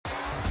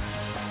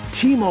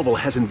T-Mobile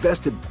has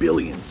invested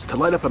billions to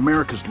light up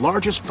America's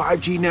largest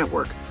 5G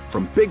network,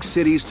 from big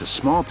cities to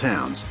small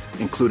towns,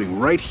 including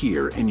right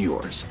here in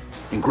yours.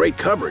 And great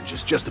coverage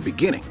is just the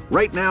beginning.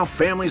 Right now,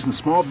 families and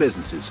small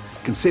businesses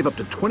can save up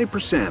to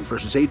 20%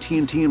 versus AT&T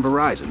and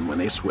Verizon when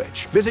they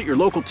switch. Visit your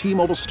local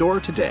T-Mobile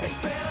store today.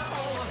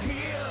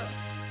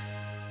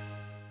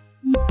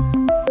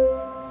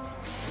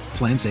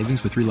 Plan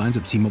savings with 3 lines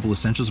of T-Mobile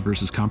Essentials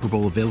versus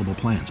comparable available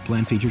plans.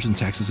 Plan features and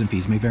taxes and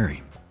fees may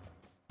vary.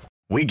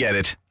 We get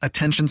it.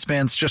 Attention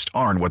spans just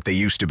aren't what they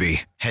used to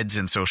be. Heads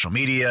in social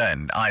media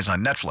and eyes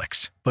on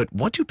Netflix. But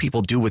what do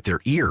people do with their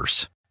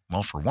ears?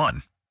 Well, for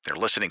one, they're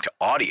listening to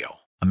audio.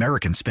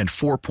 Americans spend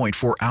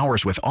 4.4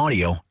 hours with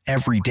audio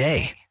every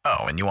day. Oh,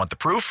 and you want the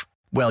proof?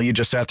 Well, you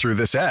just sat through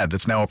this ad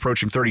that's now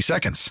approaching 30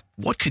 seconds.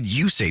 What could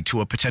you say to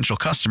a potential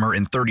customer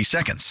in 30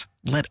 seconds?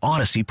 Let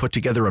Odyssey put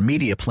together a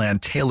media plan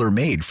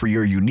tailor-made for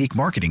your unique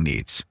marketing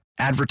needs.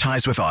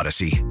 Advertise with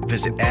Odyssey.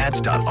 Visit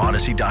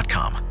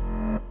ads.odyssey.com.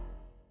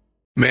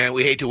 Man,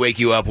 we hate to wake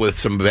you up with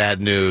some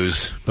bad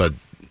news, but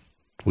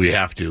we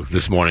have to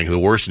this morning. The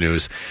worst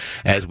news,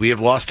 as we have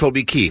lost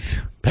Toby Keith,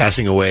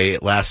 passing away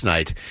last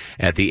night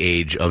at the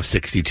age of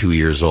 62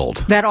 years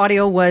old. That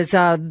audio was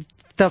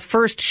the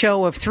first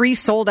show of 3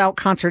 sold-out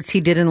concerts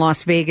he did in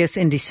Las Vegas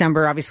in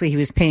December. Obviously, he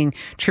was paying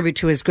tribute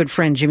to his good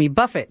friend Jimmy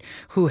Buffett,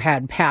 who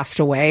had passed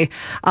away.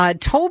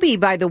 Toby,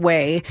 by the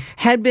way,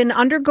 had been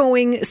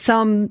undergoing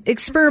some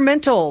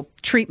experimental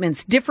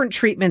treatments, different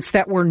treatments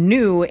that were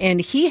new, and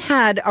he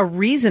had a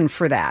reason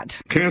for that.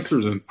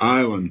 Cancer's an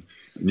island,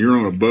 and you're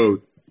on a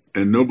boat,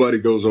 and nobody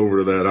goes over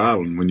to that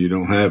island when you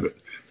don't have it.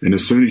 And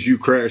as soon as you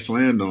crash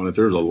land on it,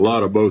 there's a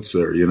lot of boats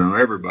there. You know,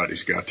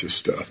 everybody's got this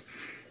stuff.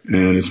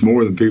 And it's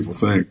more than people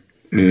think.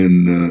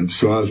 And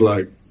so I was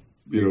like,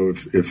 you know,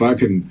 if I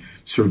can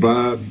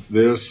survive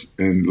this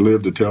and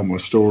live to tell my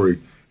story,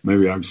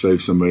 maybe I can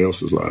save somebody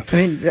else's life. I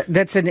mean,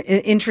 that's an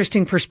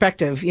interesting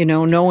perspective, you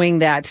know, knowing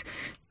that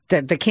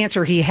the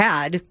cancer he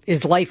had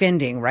is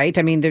life-ending, right?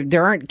 I mean,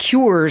 there aren't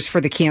cures for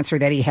the cancer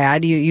that he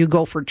had. You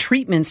go for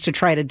treatments to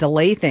try to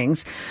delay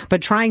things,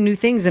 but trying new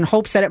things in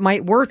hopes that it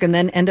might work and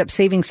then end up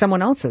saving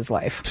someone else's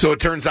life. So it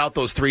turns out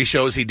those 3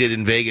 shows he did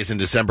in Vegas in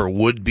December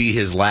would be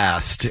his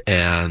last,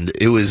 and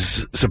it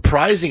was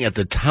surprising at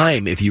the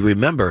time, if you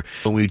remember,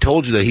 when we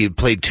told you that he had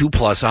played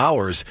 2+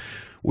 hours,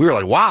 we were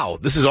like, wow,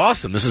 this is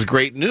awesome. This is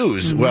great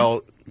news. Mm-hmm.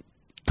 Well,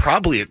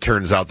 probably it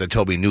turns out that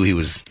Toby knew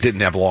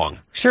didn't have long.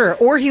 Sure.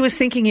 Or he was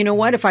thinking, you know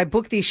what, if I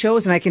book these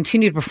shows and I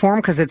continue to perform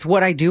because it's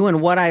what I do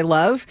and what I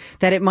love,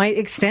 that it might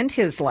extend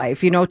his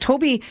life. You know,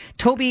 Toby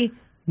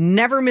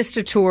never missed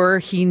a tour.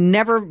 He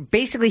never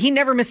missed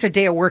a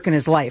day of work in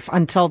his life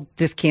until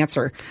this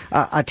cancer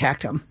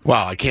attacked him.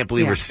 Wow, I can't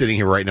believe we're sitting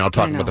here right now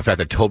talking about the fact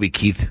that Toby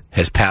Keith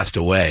has passed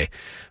away,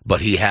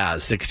 but he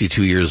has,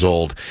 62 years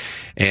old.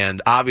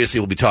 And obviously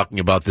we'll be talking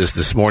about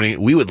this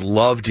morning. We would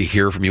love to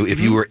hear from you.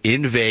 If you were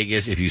in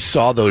Vegas, if you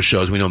saw those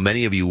shows, we know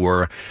many of you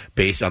were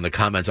based on the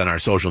comments on our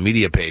social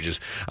media pages.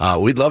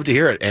 We'd love to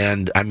hear it.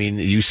 And I mean,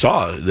 you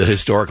saw the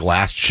historic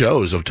last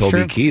shows of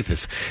Toby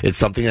Keith. It's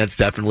something that's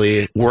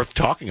definitely worth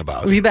talking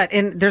about. You bet.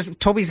 And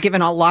Toby's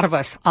given a lot of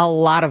us a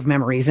lot of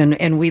memories,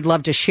 and we'd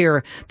love to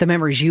share the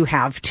memories you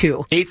have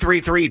too.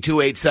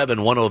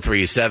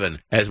 833-287-1037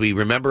 as we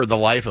remember the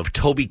life of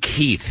Toby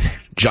Keith.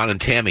 John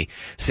and Tammy,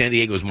 San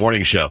Diego's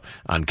morning show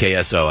on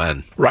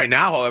KSON. Right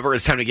now, however,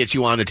 it's time to get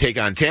you on to take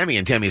on Tammy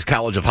and Tammy's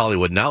College of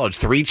Hollywood Knowledge.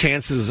 3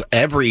 chances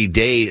every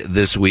day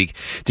this week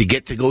to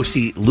get to go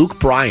see Luke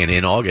Bryan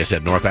in August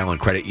at North Island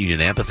Credit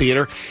Union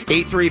Amphitheater.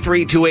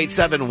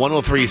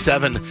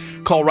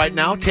 833-287-1037. Call right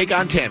now. Take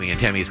on Tammy and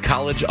Tammy's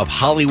College of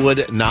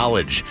Hollywood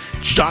Knowledge.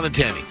 John and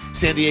Tammy,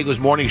 San Diego's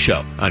morning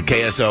show on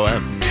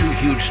KSOM. 2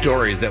 huge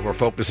stories that we're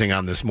focusing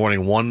on this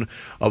morning, one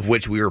of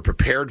which we were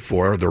prepared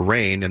for, the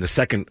rain, and the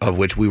second of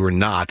which we were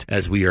not,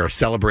 as we are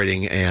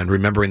celebrating and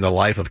remembering the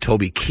life of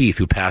Toby Keith,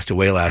 who passed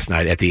away last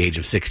night at the age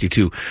of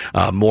 62.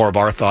 More of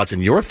our thoughts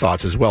and your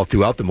thoughts as well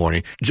throughout the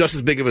morning. Just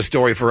as big of a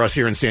story for us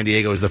here in San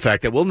Diego is the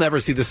fact that we'll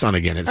never see the sun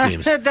again, it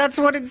seems. That's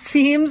what it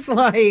seems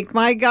like.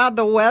 My God,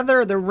 the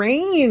weather, the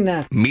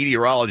rain.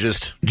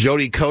 Meteorologist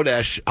Jody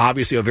Kodesh,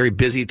 obviously a very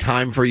busy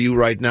time for you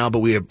right now, but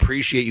we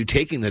appreciate you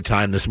taking the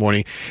time this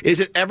morning.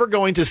 Is it ever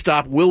going to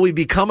stop? Will we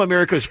become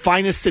America's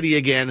finest city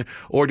again,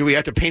 or do we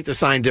have to paint the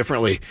sign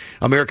differently?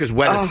 America's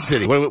wettest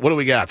city. What do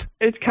we got?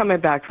 It's coming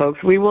back,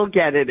 folks. We will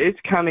get it. It's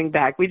coming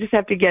back. We just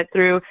have to get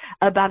through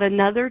about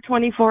another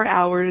 24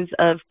 hours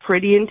of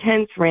pretty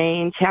intense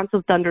rain, chance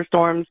of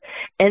thunderstorms,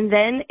 and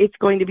then it's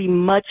going to be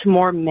much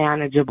more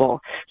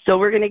manageable. So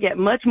we're going to get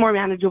much more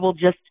manageable,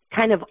 just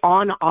kind of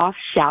on-off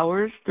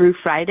showers through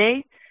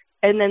Friday.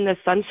 And then the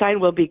sunshine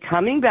will be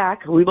coming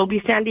back. We will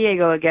be San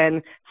Diego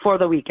again for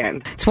the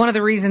weekend. It's one of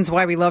the reasons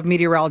why we love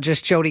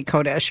meteorologist Jody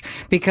Kodesh,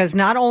 because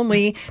not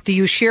only do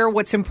you share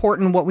what's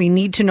important, what we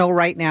need to know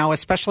right now,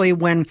 especially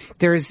when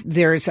there's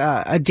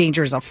a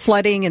dangers of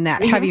flooding and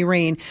that heavy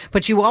rain,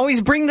 but you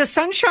always bring the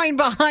sunshine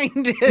behind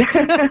it.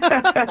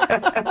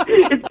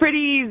 It's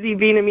pretty easy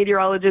being a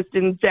meteorologist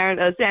in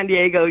San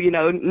Diego,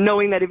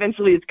 knowing that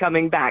eventually it's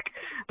coming back.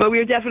 But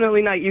we're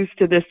definitely not used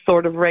to this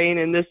sort of rain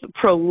and this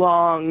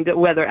prolonged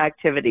weather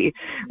activity.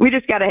 We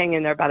just got to hang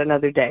in there about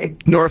another day.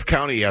 North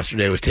County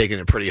yesterday was taking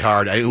it pretty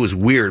hard. It was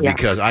weird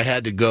because I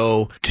had to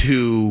go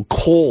to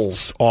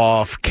Coles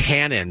off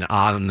Cannon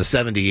on the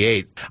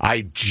 78.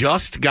 I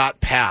just got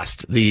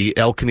past the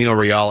El Camino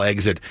Real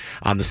exit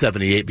on the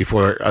 78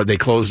 before they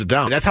closed it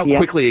down. That's how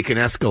quickly it can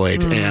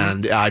escalate.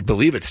 And I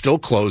believe it's still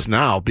closed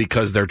now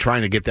because they're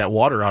trying to get that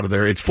water out of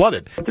there. It's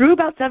flooded. Through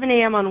about 7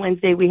 a.m. on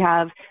Wednesday, we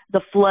have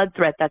the flood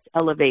threat that's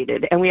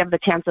elevated, and we have the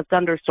chance of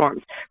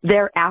thunderstorms.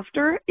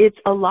 Thereafter, it's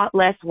a lot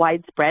less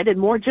widespread and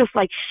more just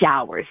like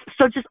showers.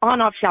 So just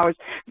on-off showers,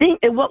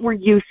 what we're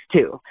used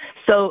to.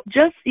 So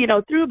just,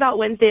 through about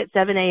Wednesday at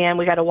 7 a.m.,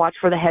 we got to watch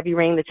for the heavy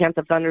rain, the chance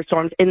of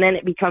thunderstorms, and then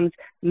it becomes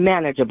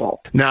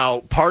manageable. Now,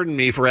 pardon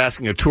me for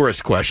asking a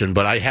tourist question,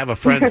 but I have a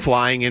friend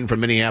flying in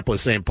from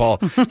Minneapolis, St. Paul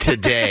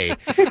today.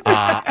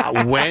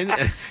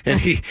 And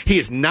he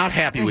is not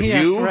happy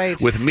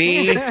with with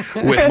me,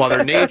 with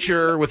Mother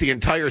Nature, with the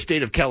entire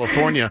state of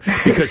California,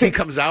 because he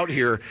comes out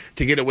here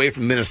to get away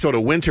from Minnesota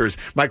winters.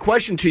 My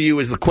question to you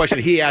is the question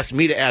he asked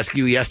me to ask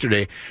you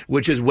yesterday,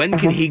 which is, when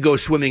can he go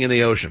swimming in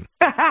the ocean?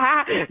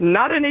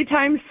 Not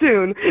anytime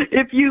soon.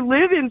 If you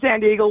live in San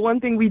Diego, one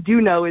thing we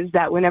do know is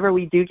that whenever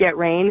we do get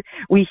rain,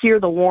 we hear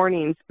the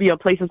warnings,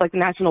 places like the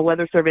National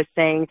Weather Service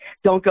saying,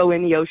 don't go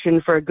in the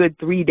ocean for a good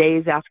 3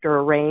 days after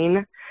a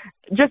rain.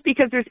 Just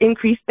because there's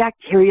increased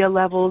bacteria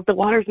levels, the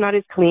water's not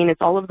as clean, it's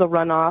all of the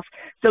runoff.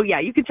 So,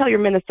 you can tell your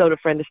Minnesota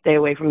friend to stay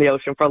away from the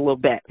ocean for a little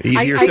bit.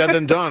 Easier said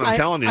than done, I'm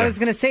telling you. I was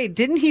going to say,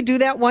 didn't he do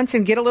that once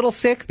and get a little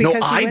sick?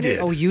 Because no, I did.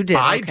 Oh, you did?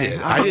 I did.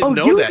 I didn't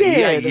know that. Did.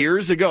 Yeah,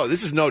 years ago.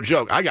 This is no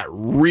joke. I got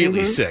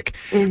really sick.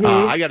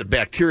 I got a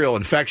bacterial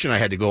infection. I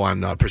had to go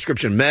on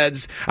prescription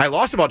meds. I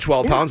lost about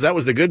 12 pounds. That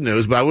was the good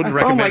news, but I wouldn't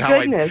recommend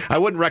I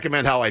wouldn't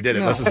recommend how I did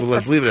it. No.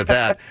 Let's leave it at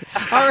that.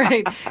 All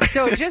right.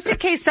 So just in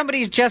case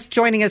somebody's just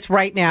joining us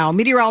right now,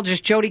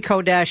 meteorologist Jody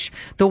Kodesh,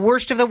 the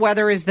worst of the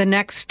weather is the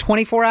next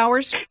 24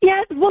 hours?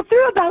 Yeah, well,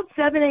 through about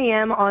 7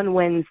 a.m. on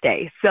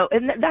Wednesday. So,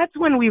 and that's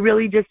when we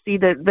really just see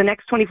the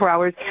next 24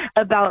 hours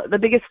about the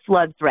biggest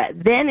flood threat.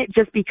 Then it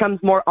just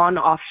becomes more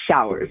on-off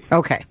showers.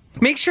 Okay.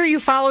 Make sure you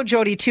follow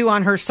Jody, too,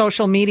 on her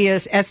social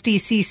medias.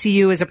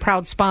 SDCCU is a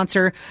proud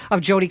sponsor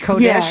of Jody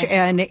Kodesh,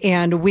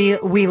 and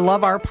we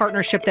love our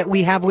partnership that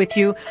we have with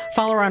you.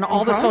 Follow her on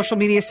all the social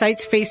media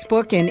sites,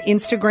 Facebook and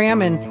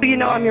Instagram. And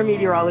I'm your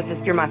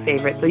meteorologist. You're my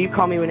favorite, so you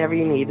call me whenever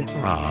you need.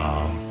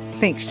 Oh.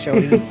 Thanks,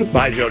 Jody.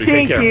 Bye, Jody.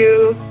 Take care. Thank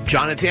you.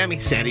 John and Tammy,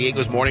 San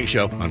Diego's morning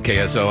show on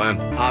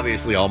KSON.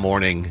 Obviously, all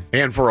morning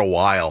and for a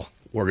while,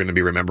 we're going to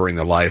be remembering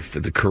the life,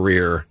 the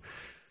career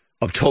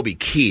of Toby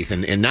Keith,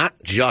 and not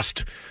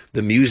just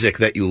the music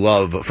that you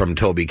love from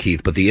Toby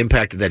Keith, but the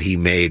impact that he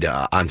made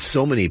on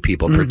so many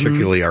people,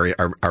 particularly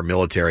our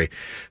military.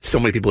 So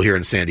many people here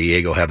in San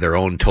Diego have their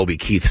own Toby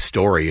Keith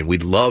story, and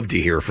we'd love to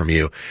hear from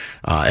you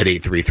at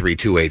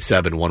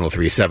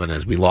 833-287-1037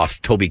 as we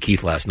lost Toby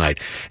Keith last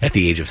night at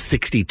the age of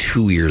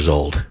 62 years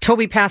old.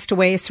 Toby passed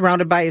away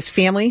surrounded by his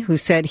family, who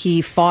said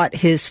he fought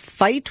his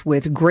fight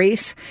with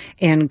grace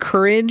and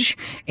courage,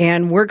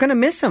 and we're going to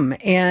miss him.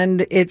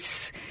 And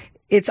it's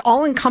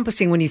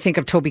all-encompassing when you think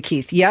of Toby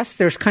Keith. Yes,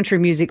 there's country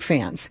music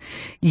fans.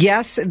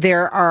 Yes,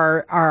 there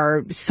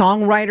are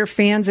songwriter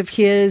fans of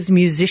his,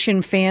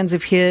 musician fans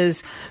of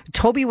his.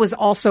 Toby was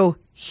also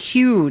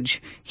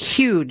huge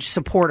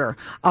supporter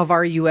of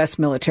our U.S.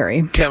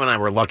 military. Tam and I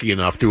were lucky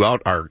enough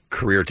throughout our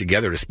career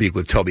together to speak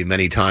with Toby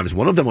many times.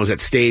 One of them was at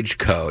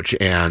Stagecoach,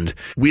 and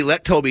we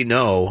let Toby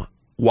know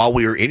while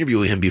we were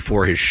interviewing him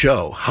before his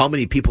show how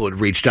many people had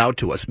reached out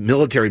to us.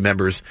 Military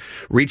members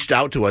reached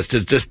out to us to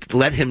just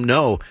let him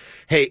know,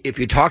 hey, if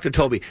you talk to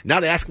Toby,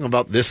 not ask him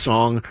about this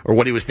song or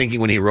what he was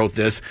thinking when he wrote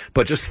this,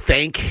 but just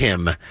thank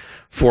him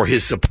for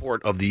his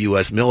support of the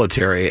U.S.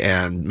 military.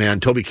 And,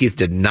 man, Toby Keith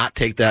did not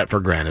take that for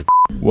granted.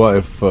 Well,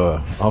 if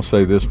I'll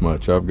say this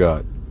much, I've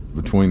got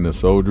between the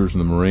soldiers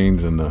and the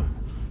Marines and the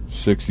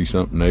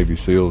 60-something Navy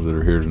SEALs that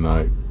are here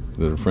tonight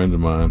that are friends of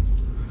mine,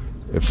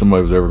 if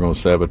somebody was ever going to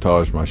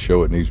sabotage my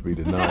show, it needs to be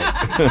tonight.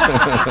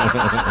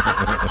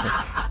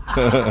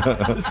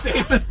 The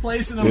safest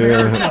place in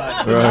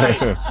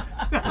America.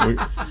 Right.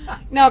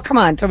 Now, come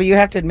on, Toby, you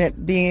have to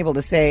admit, being able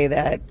to say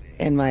that,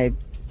 and my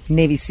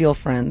Navy SEAL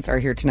friends are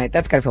here tonight,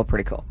 that's got to feel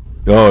pretty cool.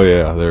 Oh,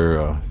 yeah, they're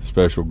a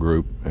special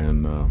group,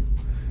 and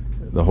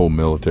the whole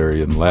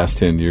military. In the last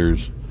 10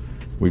 years,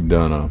 we've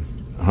done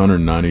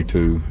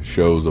 192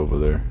 shows over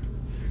there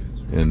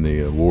in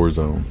the war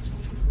zone,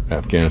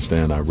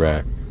 Afghanistan,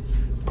 Iraq,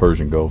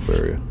 Persian Gulf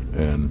area.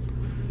 And,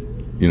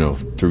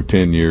 through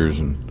 10 years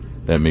and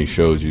that many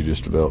shows, you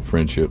just develop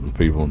friendship with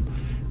people. And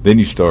then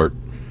you start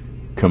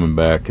coming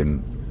back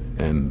and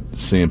and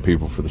seeing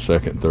people for the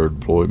second and third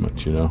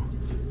deployments,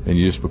 and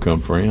you just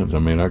become friends. I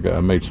mean, I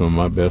made some of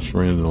my best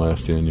friends in the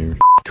last 10 years.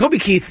 Toby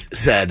Keith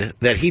said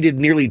that he did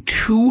nearly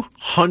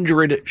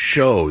 200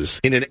 shows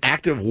in an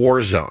active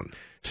war zone.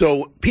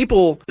 So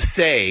people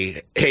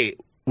say, hey,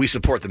 we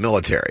support the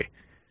military.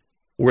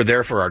 We're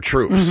there for our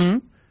troops.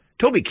 Mm-hmm.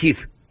 Toby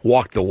Keith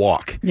walked the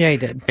walk. Yeah, he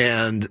did.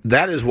 And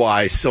that is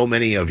why so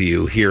many of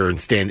you here in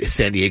San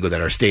Diego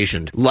that are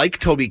stationed like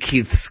Toby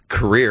Keith's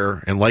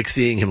career and liked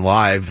seeing him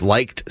live,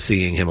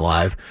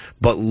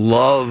 but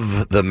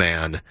love the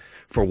man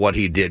for what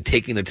he did,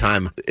 taking the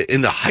time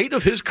in the height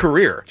of his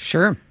career.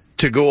 Sure.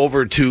 To go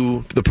over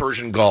to the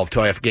Persian Gulf,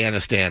 to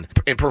Afghanistan,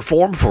 and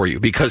perform for you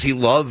because he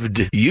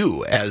loved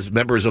you as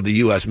members of the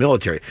U.S.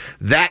 military.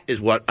 That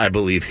is what I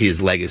believe his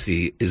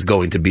legacy is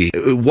going to be,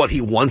 what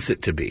he wants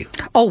it to be.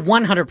 Oh,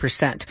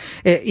 100%.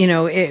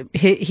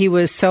 He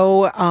was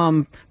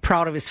so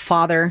proud of his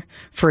father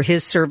for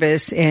his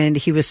service, and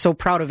he was so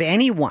proud of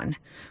anyone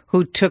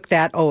who took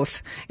that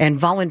oath and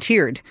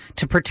volunteered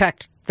to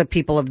protect the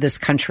people of this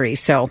country.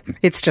 So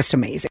it's just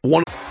amazing.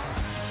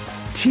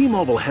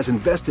 T-Mobile has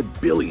invested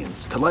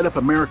billions to light up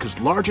America's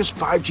largest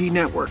 5G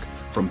network,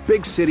 from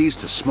big cities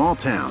to small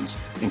towns,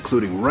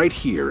 including right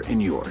here in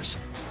yours.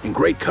 And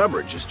great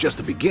coverage is just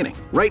the beginning.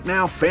 Right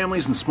now,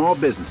 families and small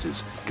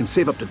businesses can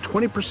save up to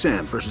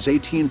 20% versus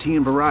AT&T and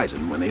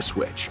Verizon when they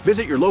switch.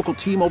 Visit your local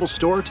T-Mobile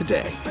store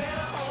today.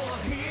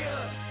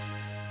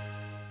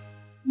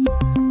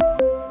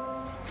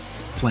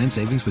 Plan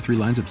savings with 3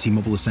 lines of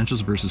T-Mobile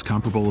Essentials versus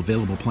comparable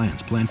available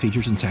plans. Plan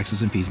features and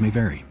taxes and fees may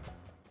vary.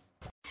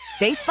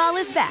 Baseball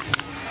is back,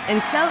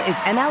 and so is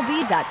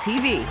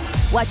MLB.tv.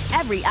 Watch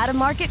every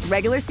out-of-market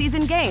regular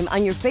season game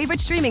on your favorite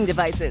streaming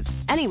devices,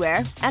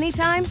 anywhere,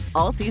 anytime,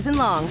 all season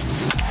long.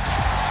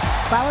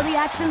 Follow the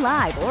action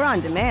live or on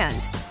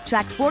demand.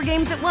 Track 4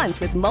 games at once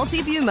with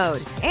multi-view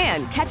mode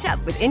and catch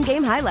up with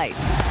in-game highlights.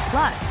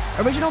 Plus,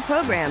 original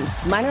programs,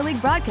 minor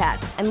league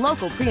broadcasts, and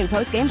local pre- and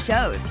post-game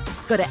shows.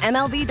 Go to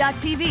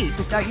MLB.tv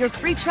to start your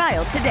free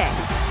trial today.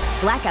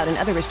 Blackout and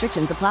other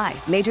restrictions apply.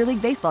 Major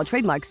League Baseball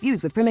trademarks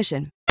used with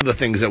permission. One of the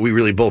things that we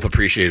really both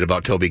appreciated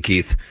about Toby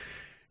Keith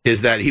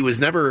is that he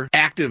was never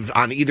active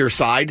on either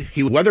side.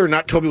 Whether or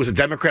not Toby was a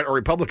Democrat or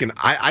Republican,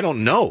 I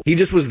don't know. He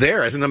just was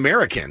there as an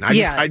American.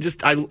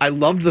 I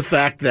loved the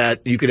fact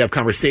that you could have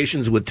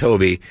conversations with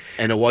Toby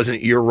and it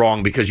wasn't you're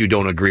wrong because you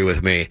don't agree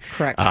with me.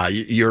 Correct.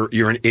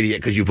 You're an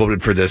idiot because you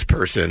voted for this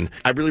person.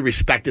 I really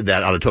respected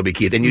that out of Toby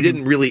Keith, and you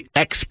didn't really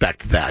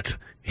expect that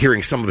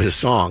hearing some of his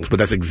songs, but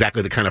that's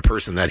exactly the kind of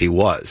person that he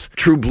was.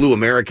 True blue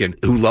American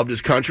who loved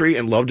his country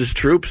and loved his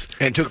troops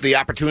and took the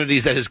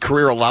opportunities that his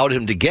career allowed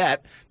him to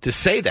get to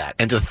say that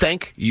and to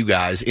thank you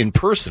guys in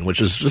person, which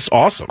is just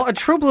awesome. Well, a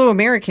true blue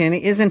American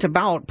isn't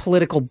about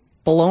political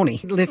baloney.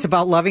 It's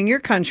about loving your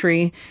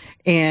country,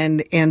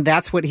 and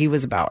that's what he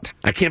was about.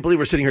 I can't believe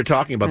we're sitting here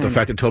talking about the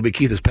fact that Toby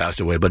Keith has passed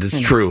away, but it's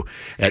true.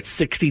 At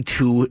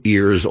 62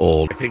 years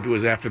old, I think it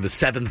was after the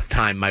 7th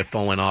time my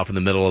phone went off in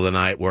the middle of the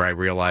night where I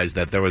realized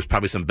that there was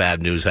probably some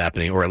bad news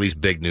happening, or at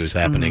least big news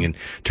happening, and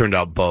turned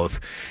out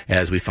both,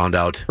 as we found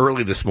out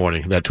early this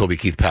morning that Toby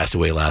Keith passed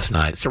away last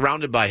night,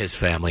 surrounded by his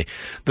family.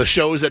 The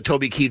shows that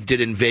Toby Keith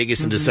did in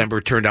Vegas in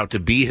December turned out to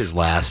be his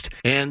last,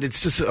 and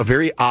it's just a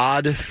very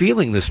odd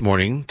feeling this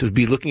morning to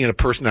be looking at a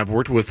person I've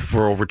worked with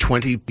for over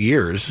 20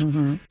 years,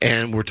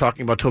 and we're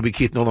talking about Toby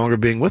Keith no longer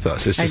being with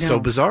us. It's just so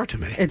bizarre to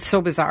me. It's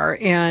so bizarre,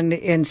 and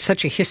in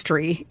such a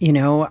history,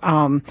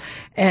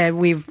 and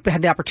we've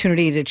had the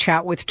opportunity to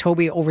chat with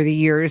Toby over the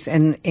years,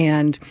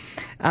 and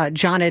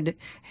John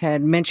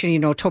had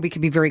mentioned, Toby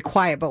could be very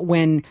quiet, but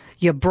when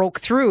you broke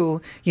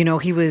through,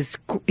 he was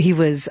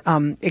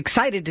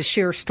excited to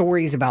share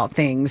stories about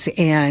things.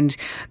 And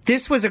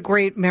this was a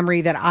great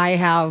memory that I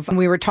have.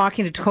 We were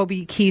talking to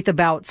Toby Keith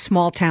about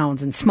small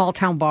towns and small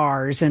town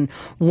bars and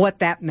what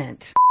that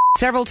meant.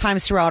 Several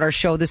times throughout our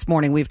show this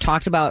morning, we've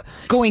talked about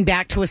going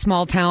back to a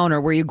small town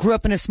or where you grew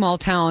up in a small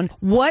town.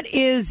 What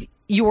is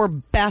your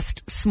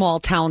best small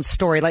town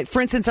story? Like,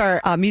 for instance,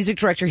 our music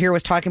director here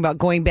was talking about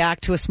going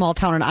back to a small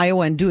town in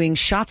Iowa and doing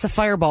shots of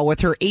Fireball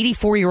with her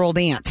 84-year-old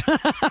aunt.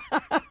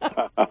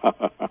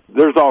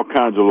 There's all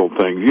kinds of little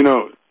things.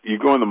 You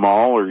go in the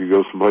mall or you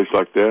go someplace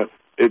like that,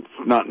 it's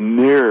not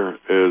near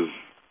as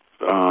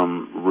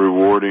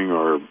rewarding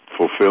or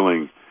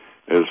fulfilling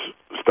as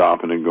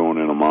stopping and going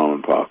in a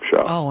mom-and-pop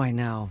shop. Oh, I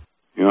know.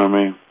 You know what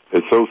I mean?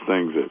 It's those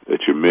things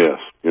that you miss.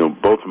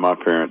 Both of my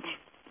parents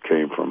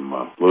came from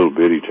little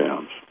bitty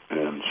towns.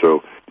 And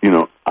so,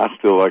 I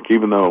still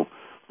even though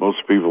most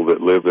people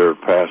that live there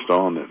have passed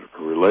on that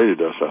are related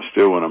to us, I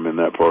still, when I'm in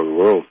that part of the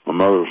world, my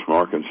mother was from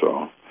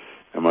Arkansas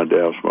and my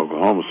dad was from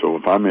Oklahoma. So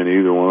if I'm in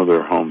either one of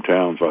their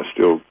hometowns, I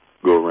still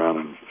go around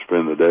and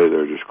spend the day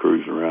there just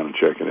cruising around and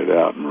checking it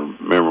out and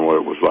remembering what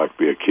it was like to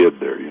be a kid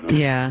there, you know?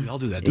 Yeah. We all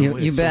do that, don't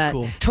we? You It's so bet.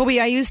 cool. Toby,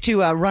 I used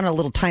to run a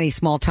little tiny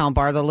small town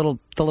bar. The little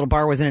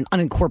bar was in an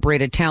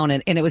unincorporated town,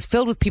 and it was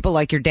filled with people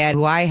like your dad,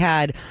 who I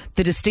had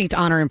the distinct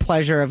honor and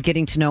pleasure of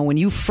getting to know when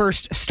you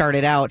first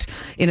started out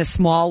in a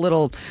small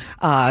little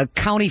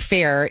county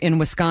fair in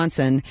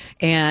Wisconsin.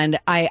 And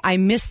I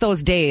miss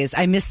those days.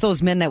 I miss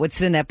those men that would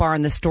sit in that bar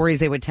and the stories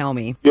they would tell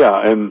me. Yeah,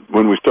 and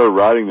when we started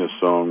writing this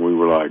song, we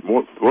were like,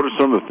 what are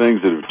some of the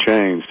things that have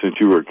changed since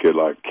you were a kid?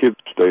 Like, kids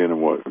stay in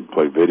and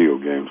play video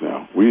games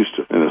now. We used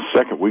to, and the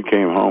second we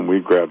came home,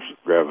 we'd grab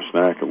a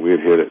snack and we'd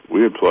hit it.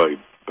 We had played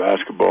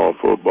basketball,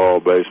 football,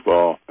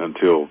 baseball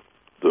until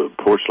the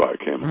porch light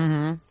came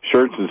on.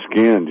 Shirts and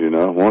skins, you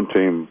know. One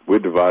team,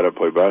 we'd divide up,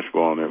 play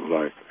basketball, and it was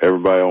like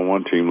everybody on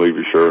one team leave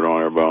your shirt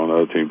on, everybody on the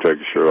other team take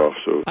your shirt off.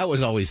 So I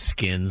was always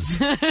skins.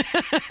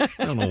 I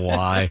don't know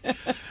why.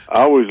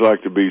 I always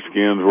liked to be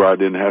skins where I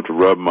didn't have to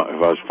rub if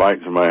I was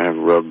fighting somebody, I had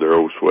to rub their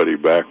old sweaty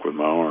back with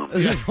my arm.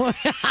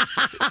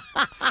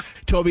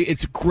 Toby,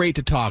 it's great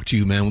to talk to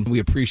you, man. We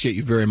appreciate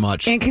you very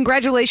much. And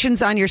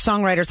congratulations on your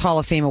Songwriters Hall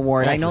of Fame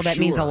award. Oh, I know for that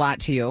means sure. a lot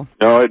to you.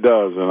 No, it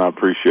does, and I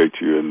appreciate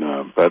you, and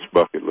that's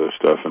bucket list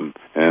stuff. And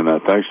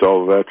thanks to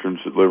all the veterans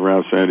that live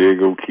around San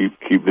Diego.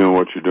 Keep doing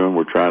what you're doing.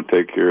 We're trying to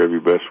take care of you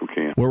best we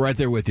can. We're right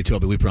there with you,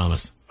 Toby. We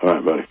promise. All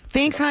right, buddy.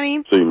 Thanks,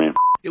 honey. See you, man.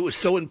 It was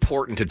so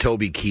important to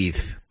Toby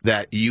Keith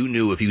that you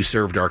knew if you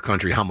served our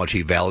country how much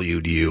he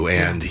valued you.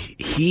 And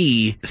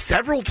he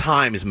several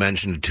times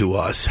mentioned to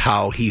us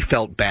how he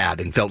felt bad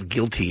and felt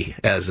guilty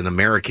as an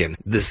American.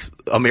 This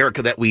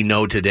America that we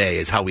know today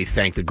is how we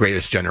thank the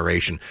greatest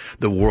generation,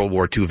 the World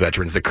War II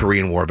veterans, the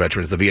Korean War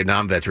veterans, the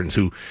Vietnam veterans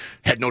who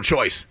had no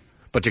choice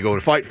but to go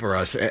and fight for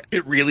us.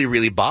 It really,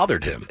 really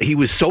bothered him. He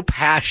was so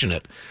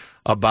passionate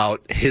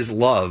about his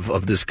love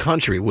of this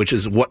country, which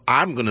is what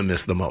I'm going to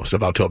miss the most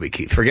about Toby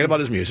Keith. Forget about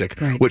his music,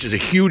 which is a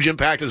huge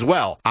impact as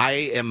well. I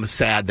am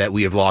sad that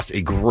we have lost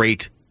a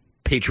great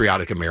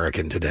patriotic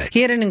American today.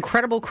 He had an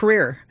incredible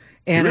career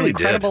and really an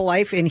incredible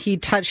life, and he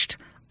touched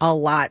a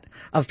lot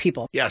of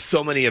people. Yeah,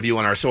 so many of you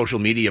on our social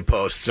media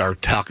posts are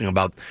talking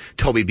about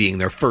Toby being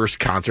their first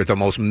concert, the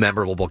most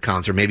memorable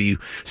concert. Maybe you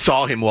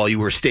saw him while you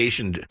were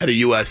stationed at a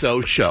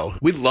USO show.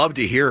 We'd love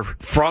to hear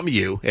from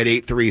you at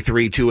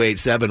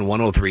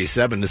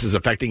 833-287-1037. This is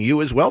affecting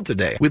you as well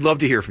today. We'd love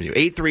to hear from you.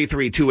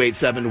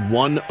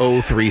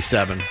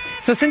 833-287-1037.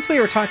 So since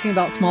we were talking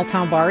about small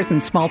town bars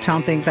and small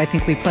town things, I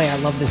think we play I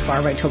Love This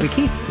Bar by Toby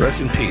Keith.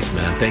 Rest in peace,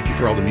 man. Thank you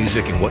for all the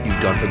music and what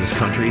you've done for this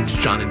country. It's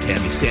John and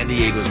Tammy, San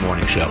Diego's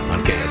morning show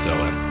on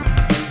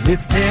KSOM.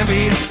 It's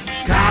Tammy's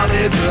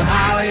College of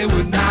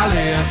Hollywood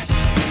Knowledge.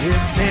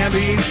 It's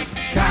Tammy's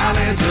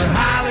College of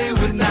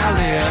Hollywood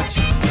Knowledge.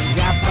 You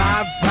got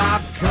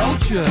pop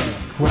culture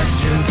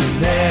questions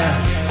in there.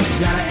 You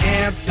gotta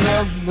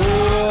answer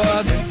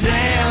more than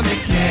Tammy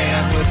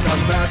can. We're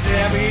talking about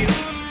Tammy's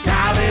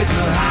College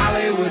of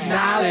Hollywood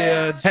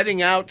Knowledge.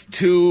 Heading out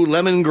to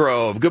Lemon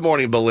Grove. Good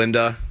morning,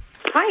 Belinda.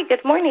 Hi,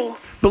 good morning.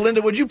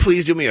 Belinda, would you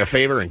please do me a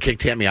favor and kick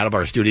Tammy out of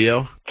our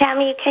studio?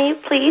 Tammy, can you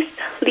please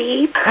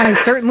leave? I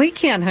certainly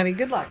can, honey.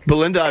 Good luck.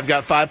 Belinda, I've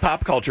got 5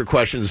 pop culture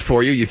questions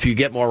for you. If you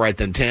get more right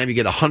than Tam, you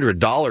get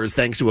 $100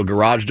 thanks to a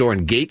garage door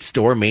and gate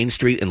store, Main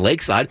Street and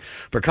Lakeside.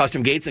 For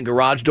custom gates and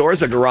garage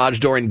doors, a garage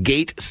door and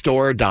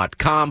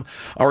gatestore.com.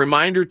 A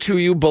reminder to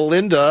you,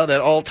 Belinda,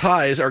 that all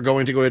ties are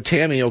going to go to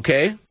Tammy,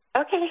 okay?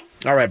 Okay.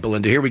 All right,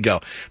 Belinda, here we go.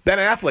 Ben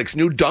Affleck's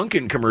new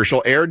Dunkin'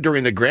 commercial aired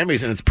during the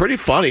Grammys, and it's pretty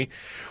funny.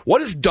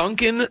 What is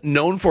Dunkin'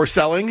 known for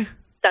selling?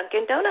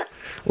 Dunkin' Donuts.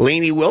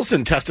 Lainey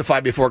Wilson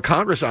testified before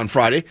Congress on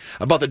Friday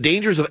about the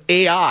dangers of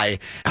AI,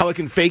 how it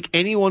can fake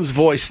anyone's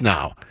voice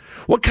now.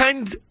 What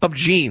kind of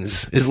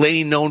jeans is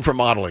Lainey known for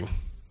modeling?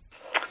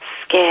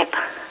 Skip.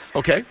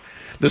 Okay.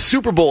 The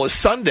Super Bowl is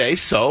Sunday,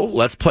 so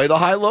let's play the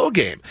high-low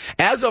game.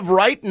 As of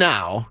right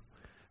now,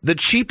 the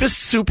cheapest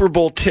Super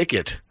Bowl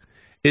ticket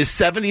is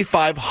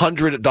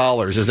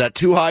 $7,500. Is that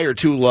too high or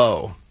too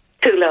low?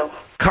 Too low.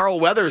 Carl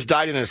Weathers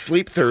died in his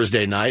sleep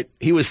Thursday night.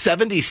 He was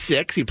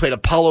 76. He played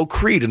Apollo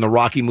Creed in the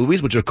Rocky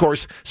movies, which of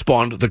course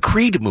spawned the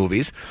Creed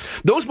movies.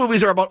 Those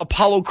movies are about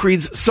Apollo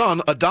Creed's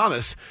son,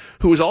 Adonis,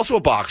 who is also a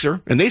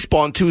boxer, and they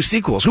spawned 2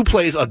 sequels. Who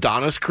plays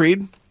Adonis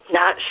Creed?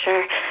 Not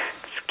sure.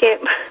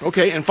 Skip.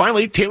 Okay, and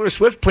finally, Taylor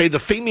Swift played the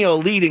female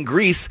lead in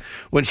Grease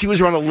when she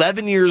was around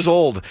 11 years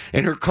old,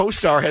 and her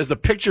co-star has the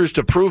pictures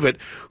to prove it.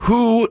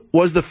 Who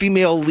was the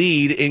female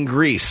lead in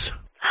Grease?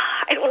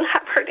 I don't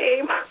have her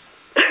name.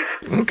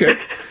 Okay,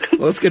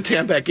 well, let's get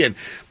Tam back in.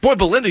 Boy,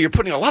 Belinda, you're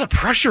putting a lot of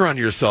pressure on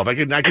yourself. I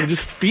can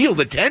just feel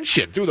the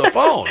tension through the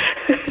phone.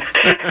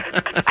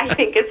 I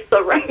think it's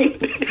the rain.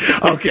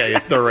 Okay,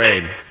 it's the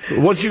rain.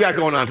 What's you got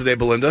going on today,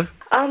 Belinda?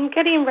 I'm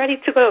getting ready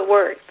to go to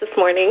work this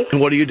morning.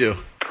 And what do you do?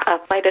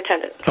 Flight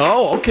attendant.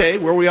 Oh, okay.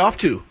 Where are we off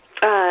to?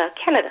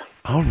 Canada.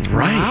 All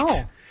right.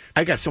 Wow.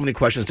 I got so many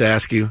questions to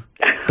ask you,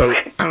 but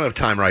I don't have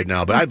time right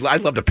now. But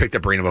I'd love to pick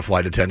the brain of a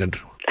flight attendant.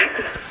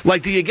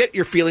 Like, do you get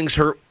your feelings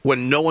hurt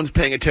when no one's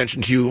paying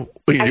attention to you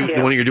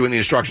when you're doing the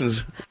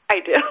instructions? I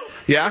do.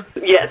 Yeah?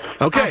 Yes.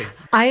 Okay.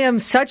 I am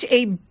such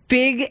a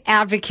big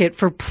advocate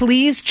for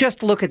please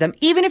just look at them.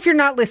 Even if you're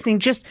not listening,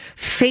 just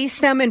face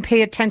them and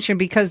pay attention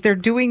because they're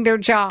doing their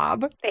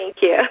job. Thank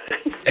you.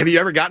 Have you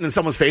ever gotten in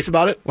someone's face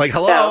about it? Like,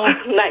 hello?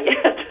 No, not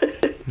yet.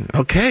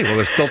 Okay, well,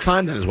 there's still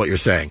time then is what you're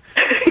saying.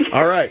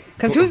 All right.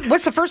 Because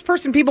what's the first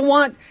person people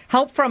want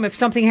help from if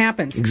something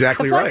happens?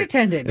 Exactly the flight right.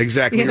 attendant.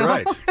 Exactly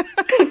right.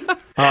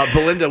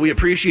 Belinda, we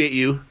appreciate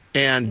you.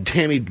 And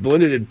Tammy,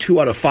 Belinda did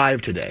 2 out of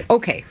 5 today.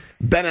 Okay.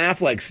 Ben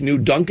Affleck's new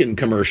Dunkin'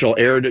 commercial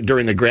aired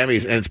during the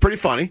Grammys, and it's pretty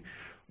funny.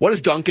 What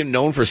is Dunkin'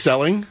 known for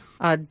selling?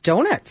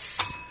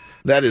 Donuts.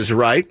 That is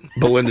right.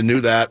 Belinda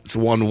knew that. It's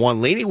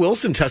 1-1. Lainey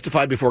Wilson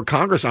testified before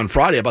Congress on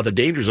Friday about the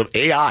dangers of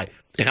AI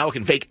and how it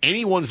can fake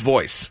anyone's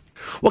voice.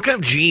 What kind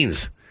of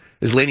jeans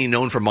is Lainey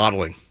known for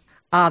modeling?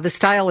 The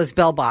style is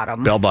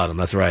bell-bottom. Bell-bottom,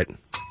 that's right.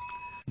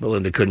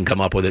 Belinda couldn't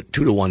come up with it.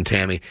 2-1,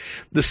 Tammy.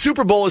 The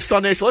Super Bowl is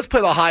Sunday, so let's play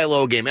the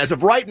high-low game. As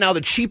of right now,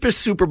 the cheapest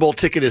Super Bowl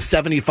ticket is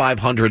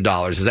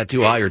 $7,500. Is that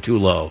too high or too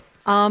low?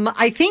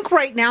 I think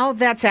right now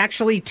that's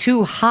actually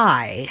too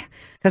high.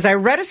 Because I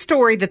read a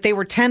story that they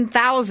were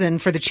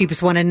 $10,000 for the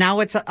cheapest one, and now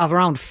it's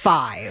around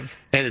 $5,000.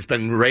 And it's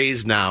been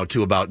raised now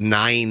to about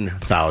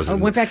 $9,000. Oh, it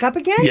went back up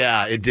again?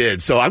 Yeah, it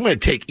did. So I'm going to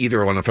take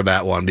either one for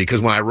that one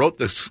because when I wrote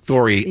the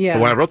story,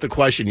 when I wrote the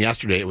question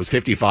yesterday, it was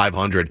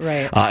 $5,500.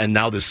 Right. And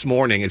now this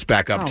morning it's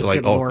back up to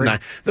like $9,000.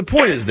 The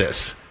point is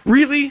this.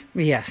 Really?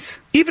 Yes.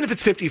 Even if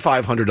it's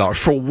 $5,500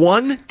 for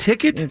one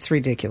ticket? It's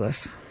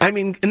ridiculous. I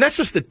mean, and that's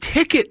just the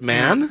ticket,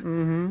 man.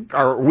 Mm-hmm.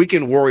 Our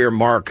weekend warrior,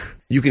 Mark,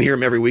 you can hear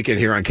him every weekend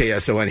here on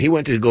KSON. He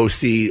went to go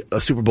see a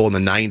Super Bowl in the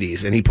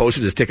 90s, and he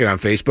posted his ticket on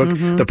Facebook.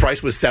 Mm-hmm. The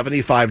price was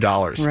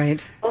 $75.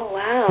 Right. Oh,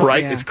 wow.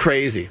 Right? Yeah. It's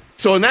crazy.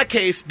 So in that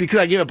case, because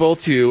I gave it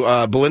both to you,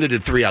 Belinda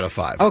did 3 out of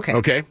 5. Okay.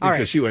 Okay?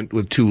 Because she went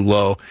with too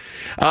low.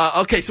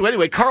 Okay, so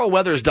anyway, Carl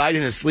Weathers died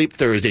in his sleep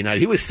Thursday night.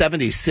 He was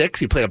 76.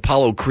 He played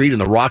Apollo Creed in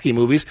the Rocky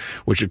movies,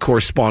 which of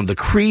course spawned the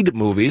Creed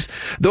movies.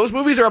 Those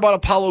movies are about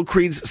Apollo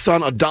Creed's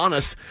son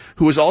Adonis,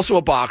 who is also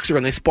a boxer,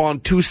 and they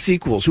spawned 2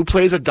 sequels. Who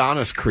plays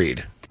Adonis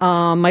Creed?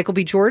 Michael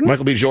B. Jordan?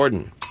 Michael B.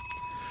 Jordan.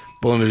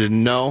 Belinda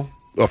didn't know.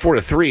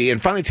 4-3.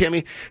 And finally,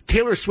 Tammy,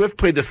 Taylor Swift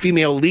played the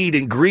female lead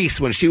in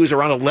Grease when she was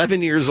around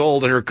 11 years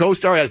old, and her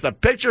co-star has the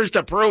pictures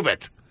to prove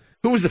it.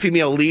 Who was the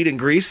female lead in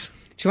Grease? Do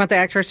you want the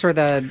actress or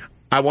the...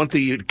 I want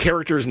the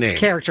character's name.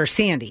 Character,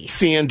 Sandy.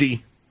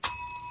 Sandy.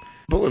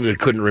 Belinda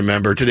couldn't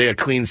remember. Today, a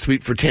clean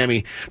sweep for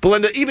Tammy.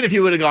 Belinda, even if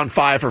you would have gone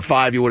 5 for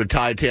 5, you would have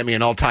tied Tammy,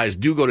 and all ties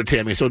do go to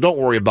Tammy, so don't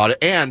worry about it.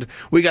 And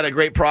we got a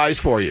great prize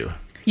for you.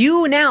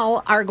 You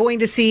now are going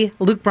to see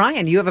Luke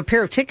Bryan. You have a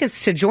pair of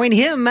tickets to join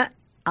him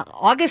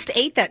August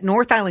 8th at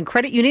North Island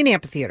Credit Union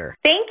Amphitheater.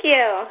 Thank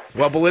you.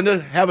 Well,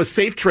 Belinda, have a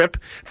safe trip.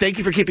 Thank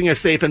you for keeping us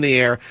safe in the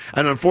air.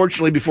 And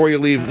unfortunately, before you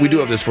leave, we do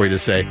have this for you to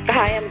say.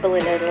 Hi, I'm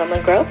Belinda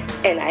Lemon-Grove,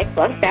 and I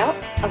flunked out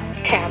of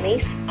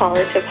Tammy's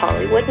College of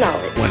Hollywood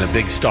Knowledge. When a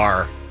big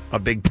star, a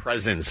big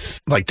presence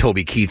like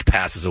Toby Keith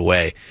passes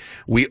away,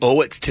 we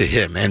owe it to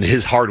him and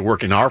his hard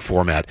work in our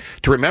format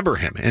to remember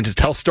him and to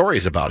tell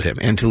stories about him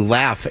and to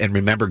laugh and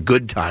remember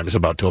good times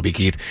about Toby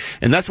Keith.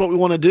 And that's what we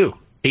want to do.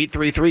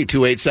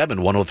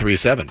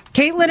 833-287-1037.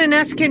 Caitlin in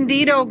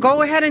Escondido,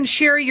 go ahead and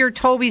share your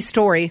Toby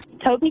story.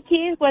 Toby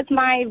Keith was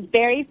my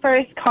very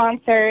first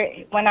concert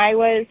when I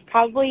was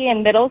probably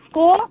in middle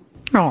school.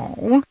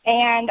 Oh.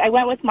 And I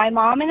went with my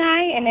mom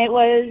and it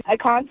was a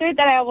concert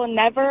that I will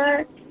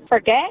never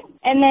forget.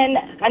 And then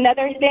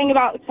another thing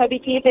about Toby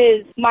Keith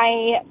is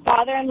my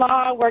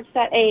father-in-law works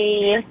at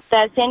the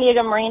San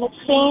Diego Marine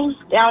Exchange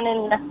down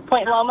in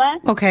Point Loma.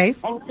 Okay.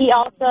 And he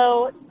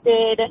also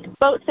did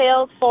boat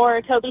sales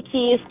for Toby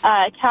Keith's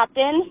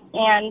captain.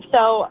 And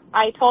so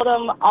I told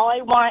him all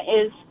I want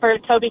is for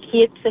Toby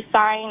Keith to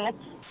sign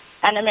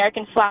an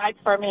American flag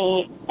for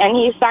me. And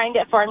he signed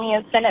it for me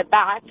and sent it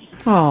back.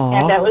 Oh.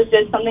 And that was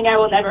just something I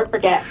will never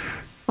forget.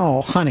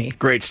 Oh, honey.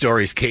 Great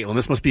stories, Caitlin.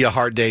 This must be a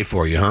hard day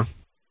for you, huh?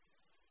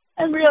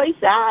 I'm really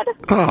sad.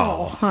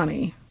 Oh,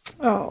 honey.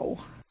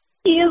 Oh.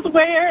 He is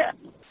where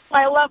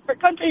my love for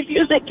country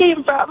music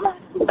came from.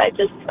 My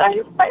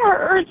heart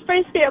hurts for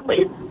his family.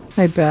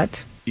 I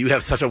bet. You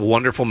have such a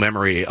wonderful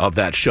memory of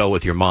that show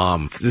with your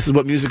mom. This is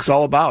what music's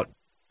all about.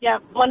 Yeah,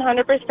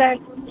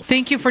 100%.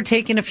 Thank you for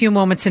taking a few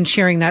moments and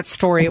sharing that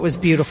story. It was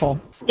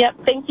beautiful. Yep,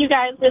 thank you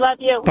guys. We love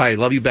you. Bye.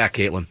 Love you back,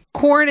 Caitlin.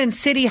 Corn in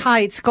City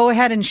Heights, go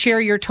ahead and share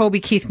your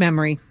Toby Keith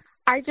memory.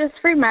 I just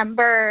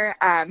remember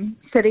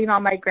sitting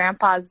on my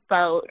grandpa's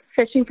boat,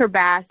 fishing for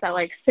bass at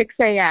like 6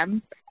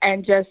 a.m.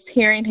 and just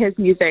hearing his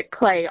music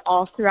play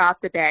all throughout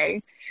the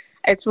day.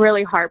 It's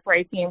really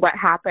heartbreaking what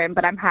happened,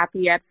 but I'm happy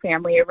he had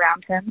family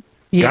around him.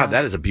 Yeah. God,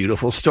 that is a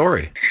beautiful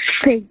story.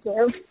 Thank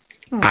you.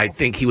 I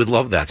think he would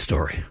love that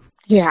story.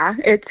 Yeah,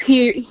 it's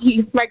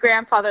he. My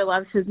grandfather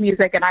loves his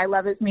music, and I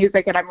love his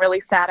music, and I'm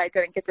really sad I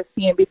didn't get to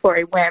see him before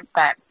he went,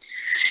 but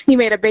he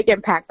made a big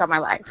impact on my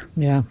life.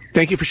 Yeah.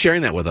 Thank you for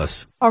sharing that with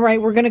us. All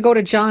right, we're going to go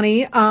to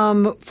Johnny,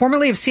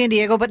 formerly of San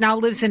Diego, but now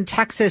lives in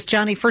Texas.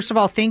 Johnny, first of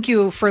all, thank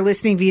you for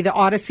listening via the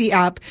Odyssey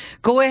app.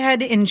 Go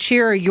ahead and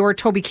share your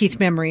Toby Keith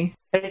memory.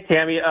 Hey,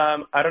 Tammy,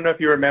 I don't know if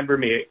you remember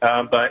me,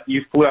 but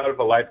you flew out of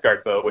a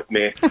lifeguard boat with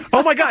me.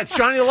 Oh, my God, it's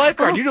Johnny the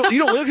lifeguard. You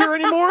don't live here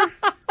anymore?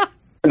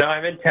 No,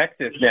 I'm in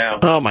Texas now.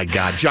 Oh, my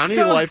God. Johnny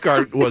the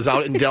lifeguard was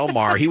out in Del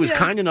Mar. He was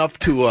kind enough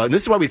to, and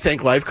this is why we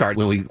thank Lifeguard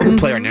when we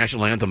play our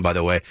national anthem, by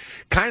the way,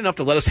 kind enough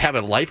to let us have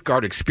a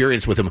lifeguard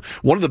experience with him.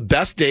 One of the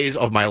best days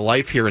of my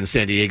life here in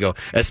San Diego,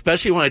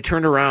 especially when I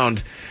turned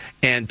around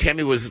and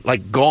Tammy was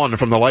like gone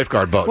from the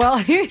lifeguard boat.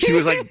 Well, she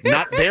was like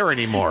not there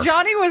anymore.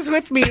 Johnny was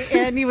with me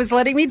and he was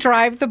letting me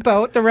drive the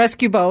boat, the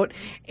rescue boat.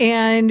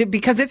 And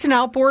because it's an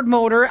outboard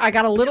motor, I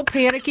got a little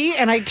panicky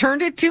and I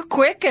turned it too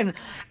quick and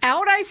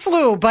out I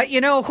flew. But you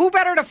know, who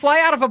better to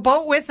fly out of a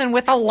boat with than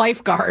with a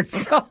lifeguard?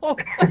 So,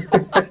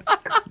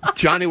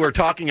 Johnny, we're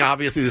talking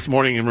obviously this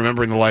morning and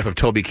remembering the life of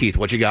Toby Keith.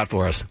 What you got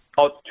for us?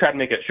 I'll try to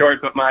make it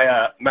short, but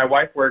my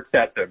wife works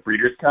at the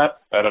Breeders'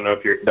 Cup. I don't know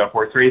if you're the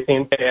horse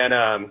racing,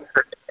 and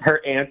her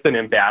aunt's an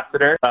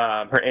ambassador.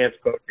 Her aunt's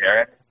Bo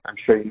Derek. I'm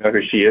sure you know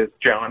who she is,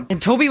 John.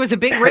 And Toby was a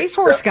big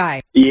racehorse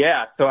guy.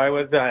 Yeah, so I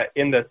was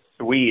in the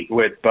suite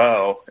with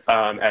Bo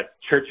at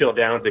Churchill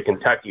Downs in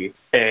Kentucky,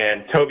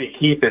 and Toby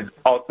Keith is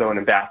also an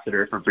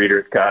ambassador for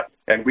Breeders' Cup,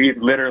 and we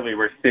literally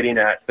were sitting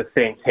at the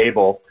same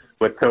table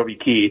with Toby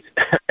Keith,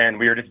 and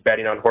we were just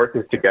betting on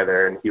horses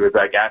together, and he was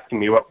like asking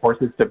me what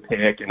horses to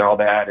pick and all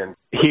that, and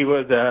he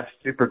was a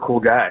super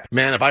cool guy.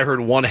 Man, if I heard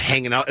one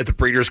hanging out at the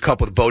Breeders'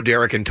 Cup with Bo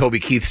Derek and Toby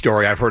Keith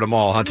story, I've heard them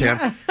all, huh,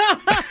 Tam?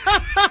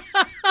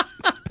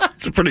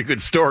 It's a pretty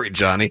good story,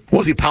 Johnny.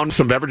 Was he pounding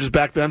some beverages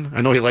back then?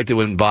 I know he liked to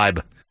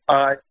imbibe.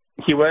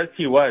 He was,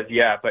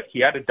 yeah, but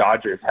he had a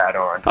Dodgers hat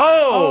on.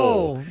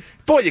 Oh.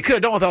 Boy, you could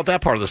have done without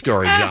that part of the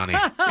story, Johnny.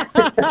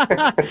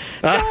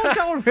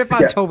 Don't rip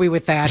on Toby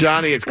with that.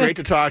 Johnny, it's great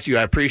to talk to you.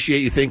 I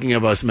appreciate you thinking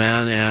of us,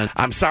 man. And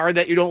I'm sorry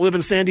that you don't live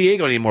in San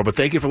Diego anymore, but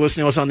thank you for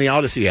listening to us on the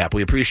Odyssey app.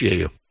 We appreciate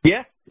you.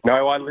 Yeah. No,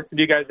 I want to listen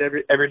to you guys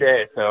every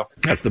day. So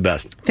that's the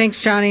best.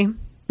 Thanks, Johnny.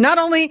 Not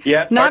only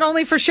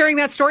for sharing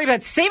that story,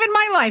 but saving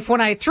my life when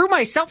I threw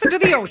myself into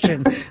the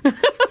ocean.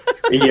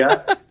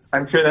 Yeah.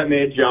 I'm sure that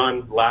made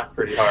John laugh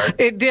pretty hard.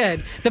 It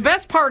did. The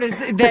best part is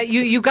that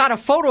you got a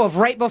photo of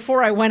right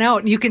before I went out,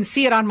 and you can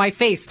see it on my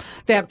face,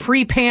 that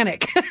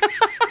pre-panic.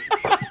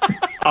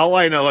 All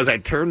I know is I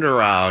turned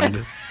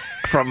around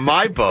from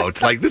my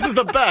boat, like, this is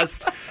the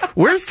best.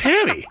 Where's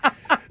Tammy?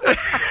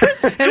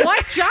 And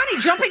watch Johnny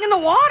jumping in the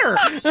water.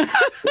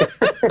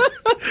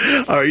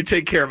 All right, you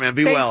take care, man.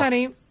 Be Thanks, well.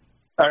 Honey.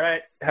 All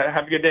right.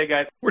 Have a good day,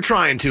 guys. We're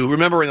trying to.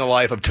 Remembering the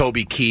life of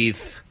Toby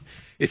Keith.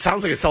 It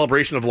sounds like a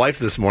celebration of life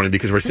this morning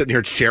because we're sitting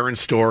here sharing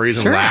stories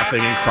and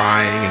laughing and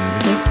crying.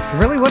 And it's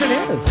really what it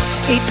is.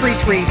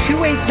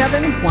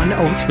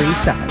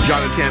 833-287-1037.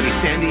 John and Tammy,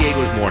 San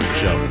Diego's morning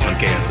show on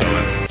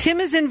KSOM.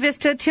 Tim is in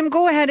Vista. Tim,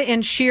 go ahead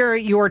and share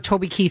your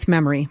Toby Keith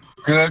memory.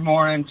 Good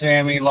morning,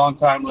 Tammy.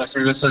 Long-time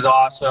listener. This is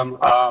awesome.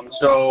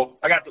 So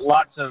I got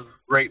lots of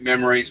great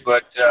memories,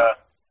 but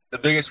the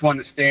biggest one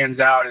that stands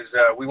out is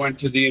we went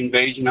to the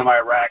invasion of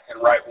Iraq,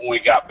 and right when we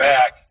got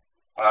back,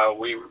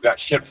 we got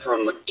shipped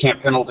from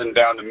Camp Pendleton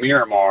down to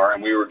Miramar,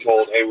 and we were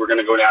told, hey, we're going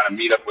to go down and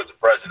meet up with the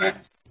president.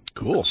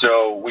 Cool.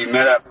 So we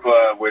met up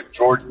with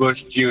George Bush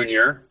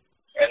Jr.,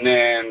 and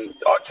then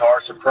to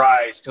our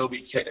surprise,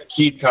 Toby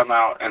Keith come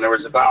out, and there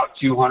was about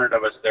 200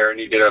 of us there, and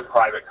he did a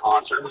private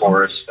concert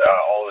for us,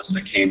 all of us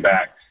that came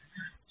back.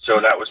 So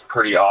that was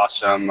pretty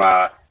awesome.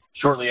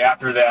 Shortly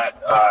after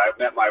that, I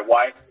met my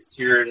wife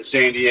here in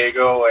San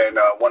Diego, and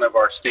one of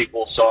our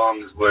staple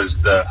songs was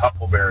the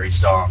Huckleberry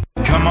song.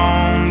 Come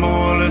on,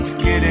 boy, let's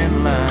get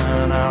in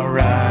line. I'll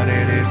ride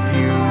it if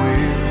you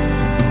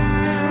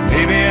will.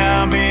 Maybe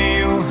I'll be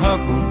your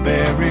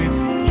Huckleberry.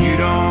 You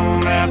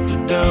don't have to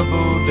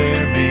double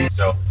dare me.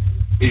 So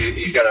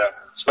he's got a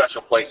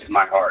special place in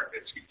my heart.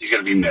 He's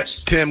going to be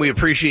missed. Tim, we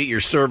appreciate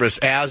your service,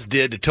 as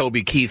did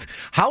Toby Keith.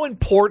 How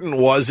important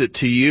was it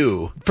to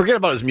you, forget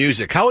about his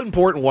music, how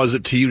important was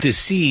it to you to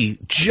see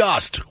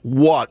just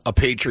what a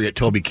patriot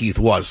Toby Keith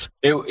was?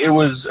 It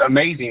was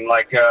amazing.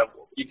 Like,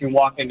 you can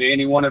walk into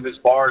any one of his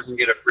bars and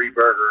get a free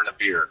burger and a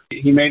beer.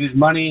 He made his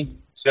money,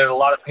 said a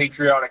lot of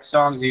patriotic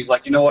songs, and he's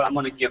like, you know what, I'm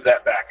going to give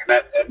that back. And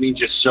that means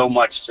just so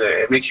much.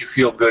 It makes you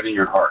feel good in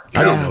your heart.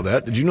 I didn't know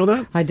that. Did you know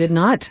that? I did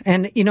not.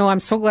 And, I'm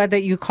so glad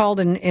that you called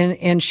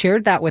and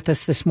shared that with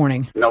us this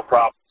morning. No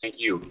problem. Thank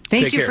you.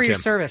 Thank you for your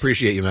service.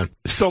 Appreciate you, man.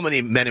 So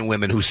many men and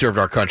women who served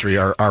our country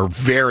are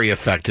very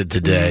affected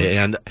today.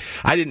 And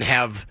I didn't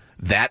have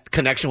that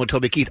connection with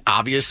Toby Keith,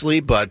 obviously,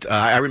 but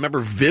I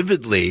remember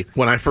vividly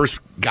when I first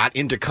got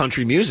into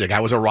country music. I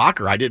was a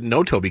rocker. I didn't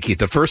know Toby Keith.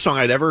 The first song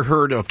I'd ever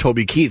heard of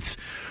Toby Keith's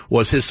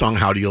was his song,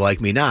 How Do You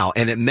Like Me Now?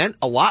 And it meant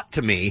a lot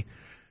to me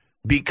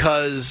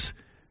because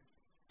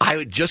I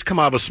had just come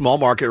out of a small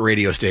market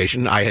radio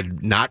station. I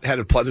had not had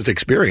a pleasant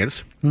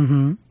experience.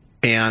 Mm-hmm.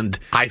 And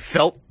I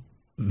felt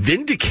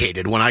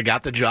vindicated when I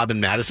got the job in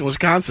Madison,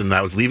 Wisconsin.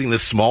 I was leaving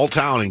this small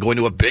town and going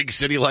to a big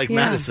city like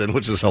Madison,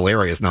 which is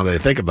hilarious now that I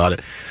think about it.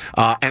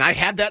 And I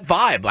had that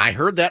vibe. I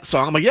heard that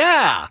song. I'm like,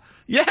 yeah.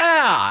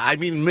 I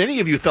mean, many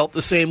of you felt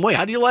the same way.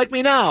 How do you like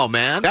me now,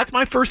 man? That's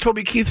my first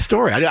Toby Keith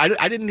story.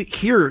 I didn't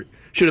hear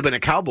Should Have Been a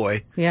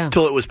Cowboy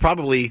until it was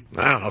probably,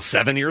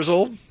 7 years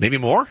old, maybe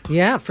more.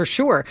 Yeah, for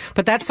sure.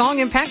 But that song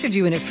impacted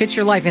you and it fits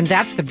your life. And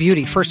that's the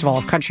beauty, first of all,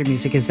 of country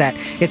music is that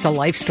it's a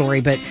life story.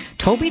 But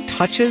Toby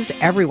touches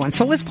everyone.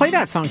 So let's play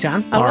that song,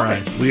 John. All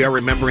right. We are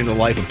remembering the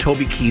life of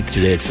Toby Keith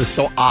today. It's just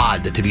so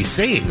odd to be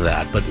saying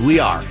that, but we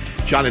are.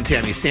 John and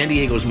Tammy, San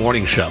Diego's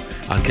morning show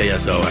on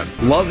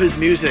KSOM. Love his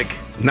music,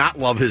 not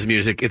love his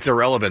music. It's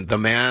irrelevant. The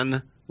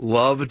man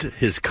loved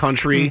his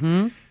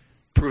country.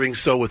 Proving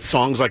so with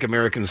songs like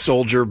American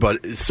Soldier,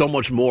 but so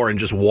much more in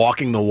just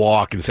walking the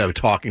walk instead of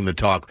talking the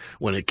talk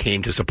when it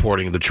came to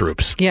supporting the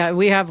troops. Yeah,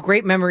 we have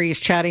great memories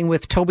chatting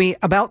with Toby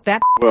about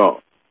that.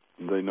 Well,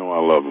 they know I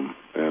love them.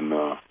 And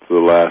for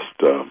the last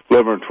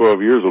 11 or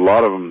 12 years, a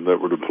lot of them that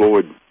were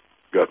deployed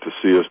got to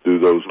see us do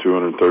those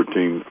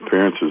 213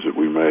 appearances that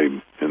we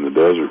made in the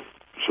desert.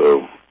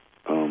 So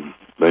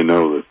they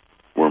know that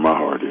where my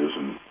heart is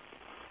and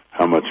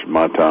how much of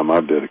my time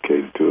I've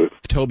dedicated to it.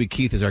 Toby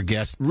Keith is our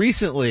guest.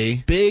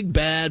 Recently, big,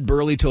 bad,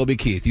 burly Toby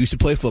Keith, used to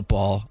play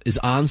football, is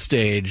on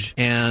stage,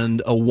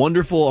 and a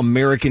wonderful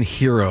American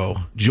hero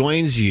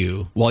joins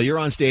you while you're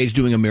on stage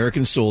doing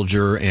American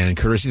Soldier and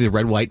Courtesy of the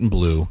Red, White, and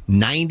Blue.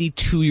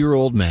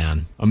 92-year-old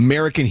man,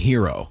 American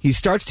hero. He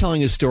starts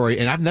telling his story,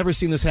 and I've never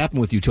seen this happen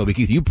with you, Toby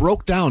Keith. You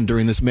broke down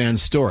during this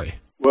man's story.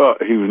 Well,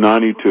 he was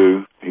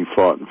 92. He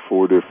fought in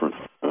 4 different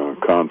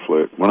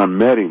conflicts. When I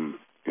met him,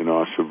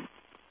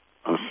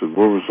 I said,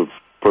 where was the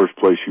first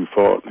place you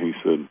fought? And he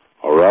said,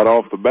 right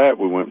off the bat,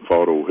 we went and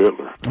fought old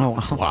Hitler. Oh,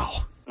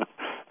 wow.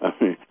 I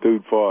mean,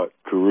 dude fought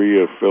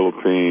Korea,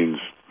 Philippines,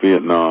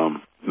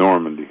 Vietnam,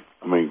 Normandy.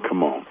 I mean,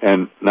 come on.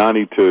 And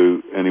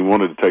 92, and he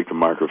wanted to take the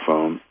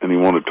microphone, and he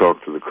wanted to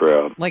talk to the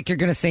crowd. Like you're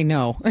going to say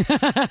no.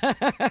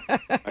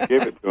 I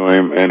gave it to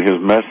him, and his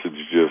message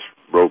just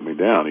broke me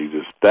down.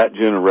 That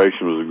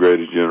generation was the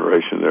greatest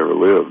generation that ever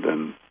lived,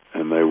 and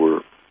they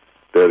were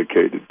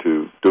dedicated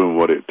to doing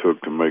what it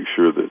took to make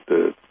sure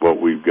that what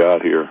we've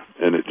got here.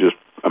 And it just,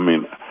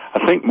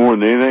 I think more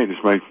than anything, it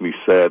just makes me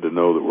sad to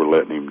know that we're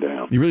letting him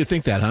down. You really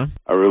think that, huh?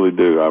 I really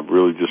do. I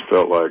really just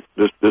felt like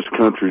this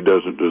country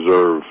doesn't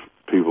deserve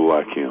people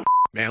like him.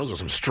 Man, those are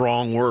some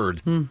strong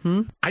words.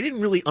 I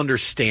didn't really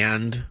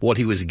understand what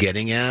he was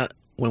getting at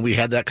when we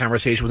had that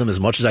conversation with him as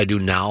much as I do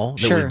now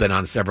that we've been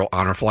on several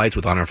honor flights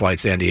with Honor Flight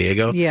San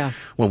Diego. Yeah.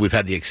 When we've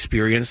had the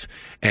experience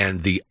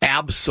and the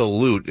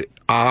absolute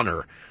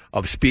honor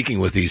of speaking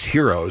with these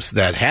heroes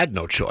that had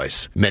no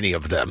choice, many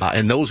of them.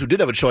 And those who did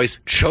have a choice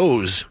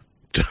chose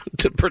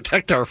to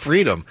protect our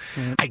freedom.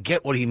 Right. I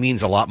get what he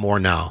means a lot more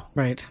now.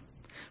 Right.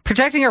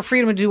 Protecting our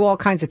freedom to do all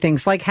kinds of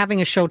things, like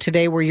having a show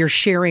today where you're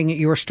sharing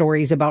your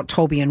stories about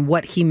Toby and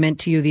what he meant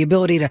to you, the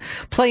ability to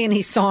play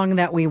any song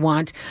that we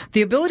want,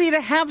 the ability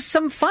to have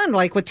some fun,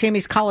 like with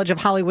Tammy's College of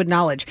Hollywood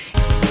Knowledge.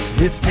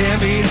 It's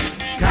Tammy's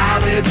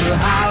College of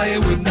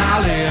Hollywood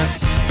Knowledge.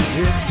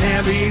 It's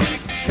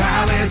Tammy's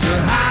College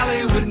of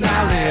Hollywood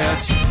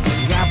Knowledge.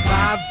 You got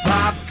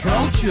pop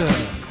culture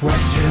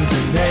questions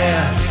in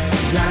there.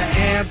 You gotta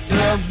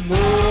answer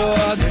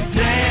more than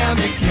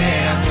Tammy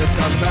can. We're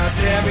talking about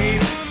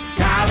Tammy's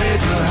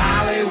College of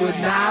Hollywood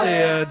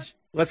Knowledge.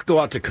 Let's go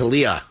out to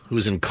Kalia,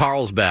 who's in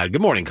Carlsbad.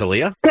 Good morning,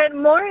 Kalia. Good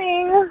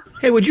morning.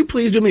 Hey, would you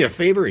please do me a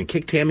favor and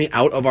kick Tammy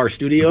out of our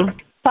studio?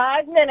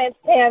 5 minutes,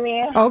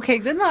 Tammy. Okay,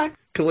 good luck.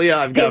 Kalia,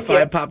 I've got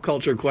 5 pop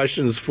culture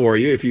questions for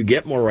you. If you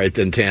get more right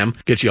than Tam,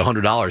 get you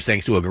 $100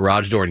 thanks to a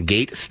garage door and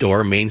gate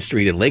store, Main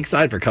Street in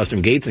Lakeside, for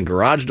custom gates and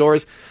garage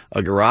doors.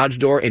 A garage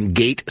door and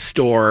gate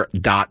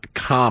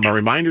store.com. A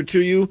reminder to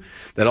you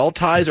that all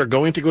ties are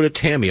going to go to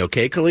Tammy,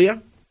 okay,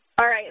 Kalia?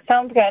 All right,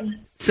 sounds good.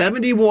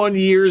 71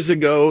 years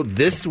ago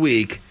this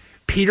week,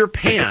 Peter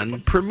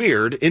Pan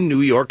premiered in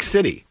New York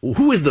City.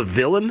 Who is the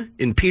villain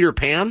in Peter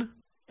Pan?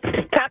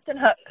 Captain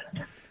Hook.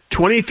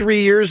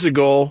 23 years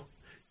ago,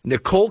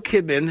 Nicole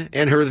Kidman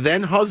and her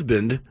then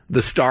husband,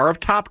 the star of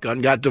Top Gun,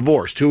 got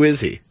divorced. Who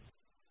is he?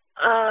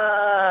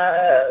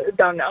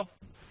 Don't know.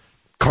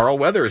 Carl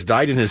Weathers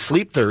died in his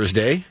sleep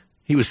Thursday.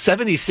 He was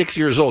 76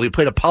 years old. He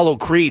played Apollo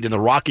Creed in the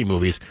Rocky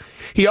movies.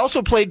 He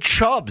also played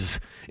Chubbs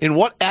in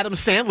what Adam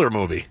Sandler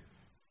movie?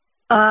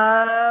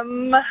 I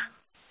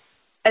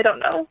don't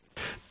know.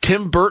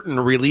 Tim Burton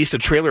released a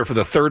trailer for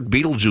the 3rd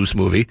Beetlejuice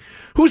movie.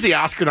 Who's the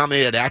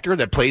Oscar-nominated actor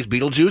that plays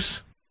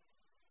Beetlejuice?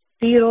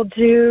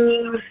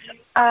 Beetlejuice.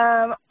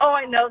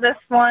 I know this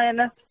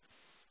one.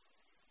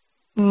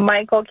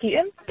 Michael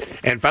Keaton.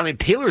 And finally,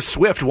 Taylor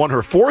Swift won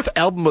her 4th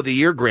Album of the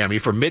Year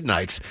Grammy for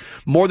Midnights,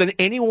 more than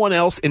anyone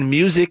else in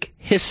music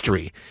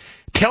history.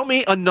 Tell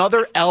me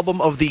another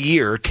Album of the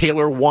Year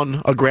Taylor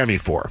won a Grammy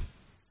for.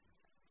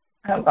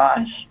 Oh,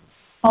 gosh.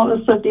 All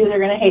the Swifties are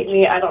going to hate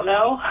me. I don't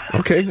know.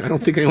 Okay, I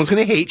don't think anyone's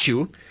going to hate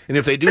you. And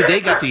if they do, they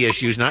got the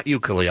issues, not you,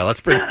 Kalia.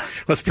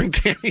 Let's bring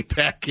Tammy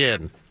back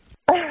in.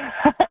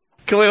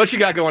 Kalia, what you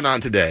got going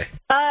on today?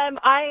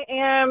 I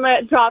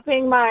am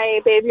dropping my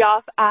baby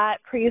off at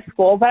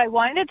preschool, but I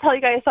wanted to tell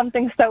you guys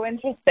something so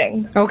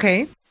interesting.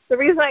 Okay. The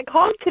reason I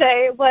called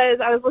today was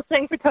I was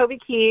listening for Toby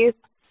Keith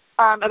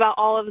about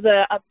all of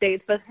the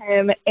updates with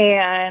him,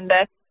 and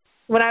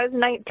when I was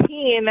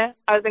 19,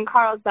 I was in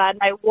Carlsbad,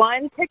 and I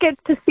won tickets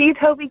to see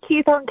Toby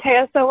Keith on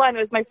KSON. It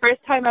was my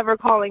first time ever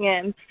calling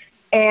in,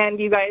 and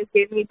you guys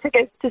gave me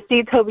tickets to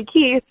see Toby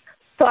Keith,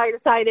 so I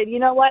decided, you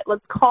know what,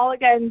 let's call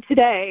again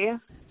today.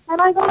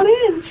 And I got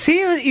in.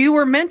 See, you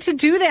were meant to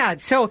do that.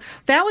 So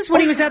that was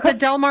when he was at the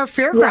Del Mar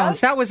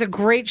Fairgrounds. Yeah. That was a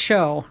great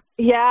show.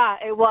 Yeah,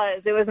 it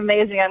was. It was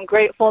amazing. I'm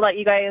grateful that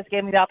you guys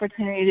gave me the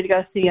opportunity to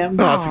go see him.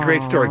 Oh, that's a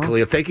great story,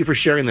 Kalia. Thank you for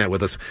sharing that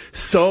with us.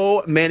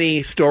 So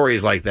many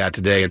stories like that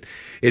today, and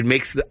it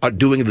makes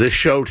doing this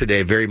show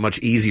today very much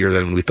easier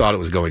than we thought it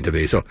was going to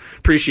be. So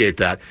appreciate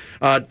that.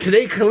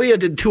 Today, Kalia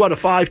did 2 out of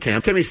 5,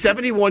 Tam. Tell me,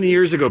 71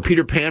 years ago,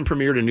 Peter Pan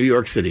premiered in New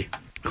York City.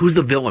 Who's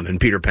the villain in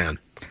Peter Pan?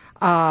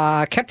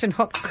 Captain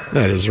Hook.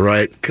 That is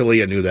right.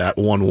 Kalia knew that.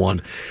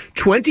 1-1.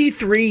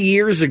 23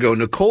 years ago,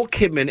 Nicole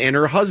Kidman and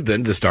her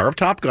husband, the star of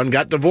Top Gun,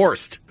 got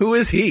divorced. Who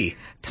is he?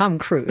 Tom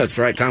Cruise. That's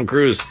right, Tom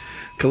Cruise.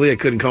 Kalia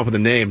couldn't come up with a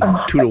name.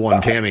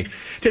 2-1, Tammy.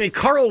 Tammy,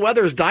 Carl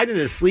Weathers died in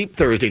his sleep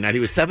Thursday night. He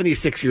was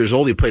 76 years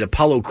old. He played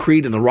Apollo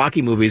Creed in the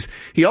Rocky movies.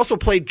 He also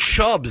played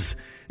Chubbs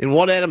in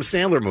one Adam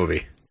Sandler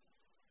movie.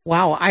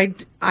 Wow,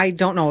 I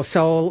don't know.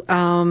 So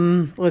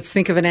let's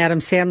think of an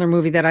Adam Sandler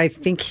movie that I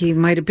think he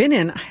might have been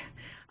in.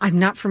 I'm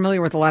not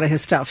familiar with a lot of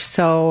his stuff,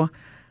 so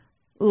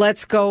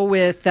let's go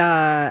with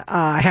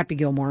Happy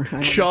Gilmore.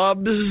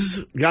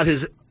 Chubbs got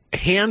his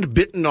hand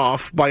bitten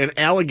off by an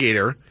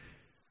alligator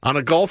on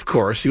a golf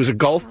course. He was a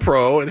golf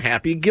pro in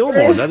Happy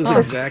Gilmore. That is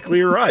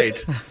exactly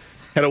right.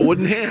 Had a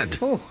wooden hand.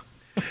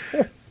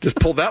 Just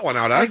pulled that one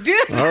out, huh? I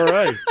did. All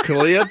right.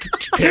 Kalia,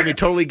 Tammy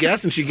totally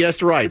guessed, and she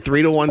guessed right.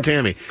 3-1,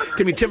 Tammy.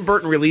 Tammy, Tim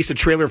Burton released a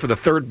trailer for the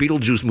third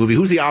Beetlejuice movie.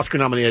 Who's the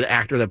Oscar-nominated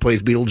actor that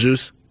plays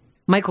Beetlejuice?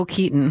 Michael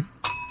Keaton.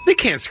 They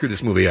can't screw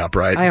this movie up,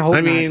 right? I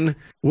hope not.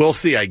 We'll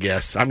see, I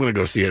guess. I'm going to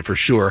go see it for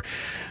sure.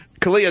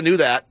 Kalia knew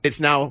that. It's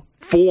now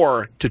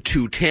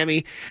 4-2,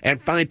 Tammy.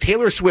 And finally,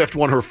 Taylor Swift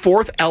won her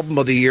 4th Album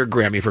of the Year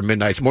Grammy for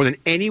Midnights, more than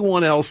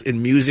anyone else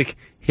in music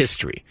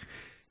history.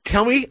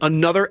 Tell me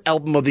another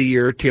Album of the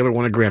Year Taylor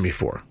won a Grammy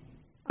for.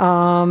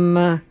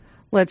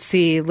 Let's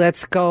see.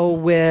 Let's go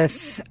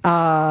with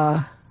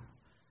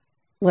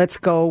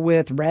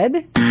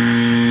Red.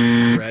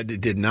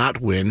 Red did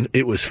not win.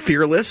 It was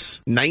Fearless,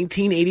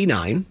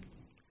 1989,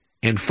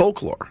 and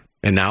Folklore.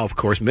 And now, of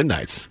course,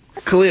 Midnights.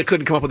 Kalia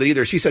couldn't come up with it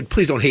either. She said,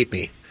 please don't hate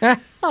me.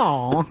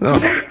 Oh.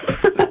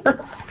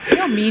 See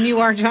how mean you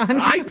are, John?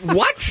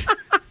 What?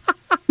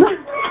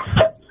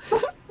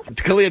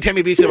 Kalia,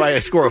 Tammy beats it by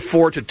a score of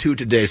 4-2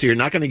 today, so you're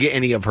not going to get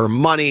any of her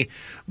money,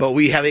 but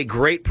we have a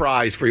great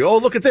prize for you. Oh,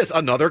 look at this,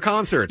 another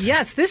concert.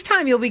 Yes, this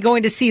time you'll be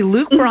going to see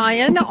Luke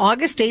Bryan,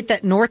 August 8th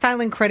at North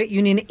Island Credit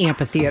Union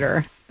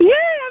Amphitheater. Yay,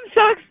 I'm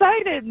so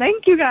excited.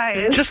 Thank you,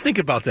 guys. Just think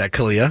about that,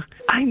 Kalia.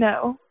 I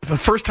know. The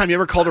first time you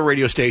ever called a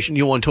radio station,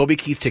 you won Toby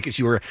Keith tickets.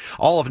 You were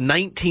all of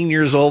 19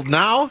 years old.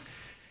 Now,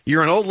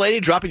 you're an old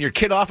lady dropping your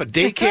kid off at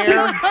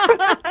daycare.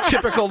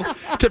 typical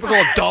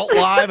adult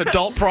life,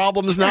 adult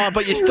problems now,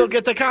 but you still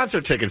get the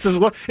concert tickets. This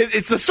is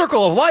it's the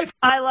circle of life.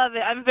 I love it.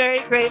 I'm very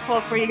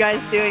grateful for you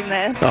guys doing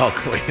this. Oh,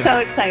 Clea. So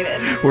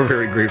excited. We're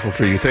very grateful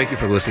for you. Thank you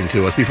for listening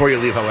to us. Before you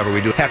leave, however,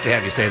 we do have to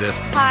have you say this.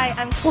 Hi,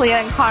 I'm Clea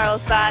in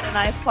Carlsbad, and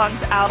I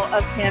flunked out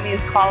of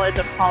Tammy's College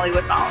of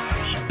Hollywood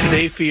Knowledge.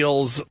 Today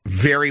feels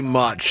very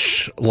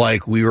much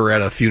like we were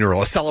at a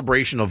funeral, a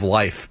celebration of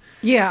life.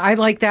 Yeah, I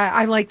like that.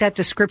 I like that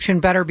description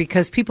better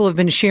because people have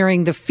been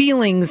sharing the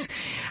feelings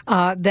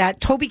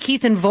that Toby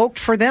Keith invoked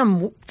for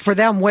them,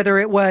 whether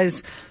it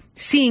was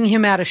seeing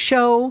him at a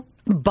show,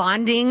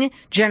 bonding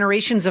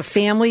generations of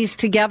families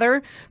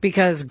together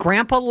because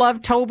Grandpa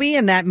loved Toby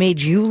and that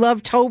made you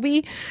love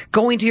Toby,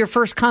 going to your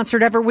first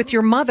concert ever with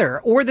your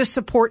mother, or the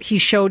support he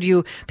showed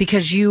you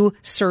because you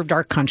served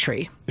our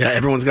country. Yeah,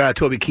 everyone's got a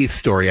Toby Keith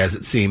story, as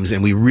it seems,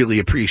 and we really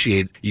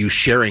appreciate you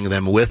sharing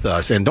them with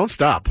us. And don't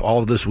stop all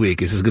of this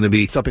week. This is going to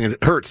be something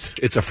that hurts.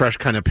 It's a fresh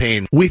kind of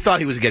pain. We thought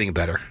he was getting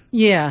better.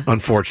 Yeah.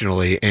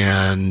 Unfortunately.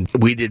 And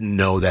we didn't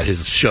know that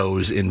his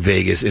shows in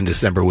Vegas in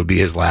December would be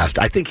his last.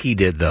 I think he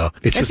did, though.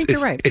 I think you're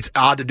right. It's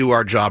odd to do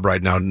our job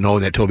right now,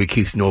 knowing that Toby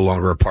Keith's no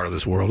longer a part of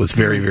this world. It's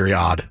very, very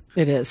odd.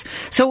 It is.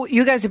 So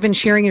you guys have been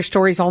sharing your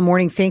stories all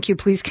morning. Thank you.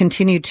 Please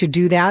continue to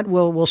do that.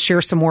 We'll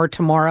share some more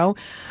tomorrow.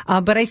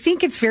 But I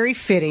think it's very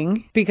fitting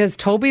because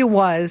Toby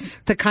was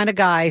the kind of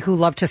guy who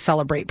loved to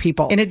celebrate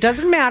people. And it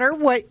doesn't matter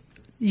what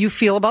you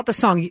feel about the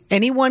song.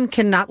 Anyone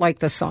cannot like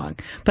the song.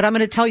 But I'm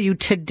going to tell you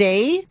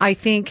today, I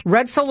think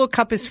Red Solo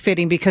Cup is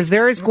fitting because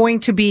there is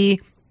going to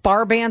be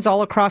bar bands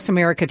all across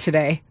America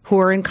today who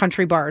are in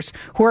country bars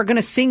who are going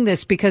to sing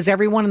this because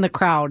everyone in the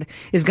crowd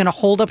is going to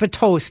hold up a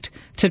toast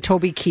to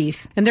Toby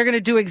Keith. And they're going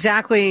to do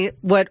exactly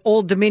what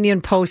Old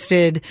Dominion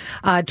posted.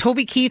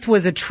 Toby Keith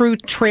was a true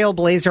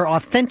trailblazer,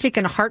 authentic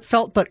and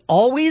heartfelt, but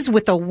always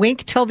with a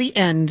wink till the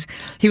end.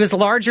 He was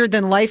larger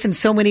than life in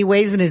so many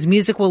ways, and his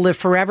music will live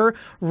forever.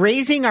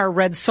 Raising our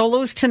red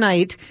solos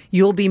tonight,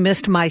 you'll be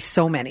missed by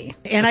so many.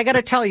 And I got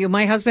to tell you,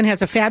 my husband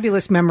has a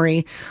fabulous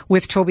memory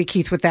with Toby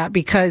Keith with that,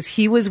 because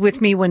he was with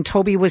me when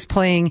Toby was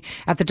playing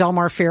at the Del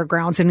Mar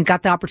Fairgrounds and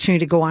got the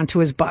opportunity to go onto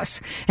his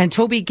bus. And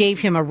Toby gave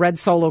him a red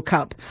solo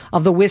cup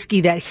of the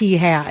whiskey that he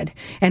had.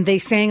 And they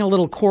sang a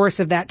little chorus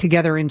of that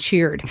together and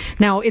cheered.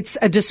 Now, it's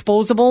a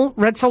disposable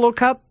red solo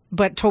cup,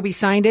 but Toby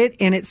signed it,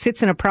 and it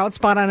sits in a proud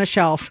spot on a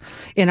shelf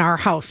in our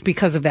house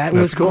because of that. It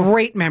was a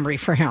great memory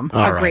for him.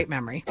 Great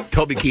memory.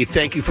 Toby Keith,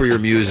 thank you for your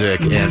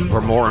music and,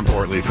 for more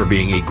importantly, for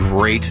being a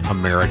great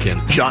American.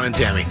 John and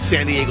Tammy,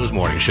 San Diego's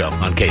Morning Show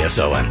on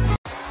KSON.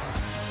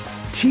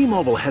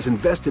 T-Mobile has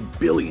invested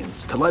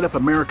billions to light up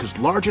America's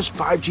largest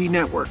 5G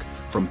network,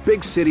 from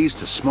big cities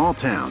to small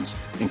towns,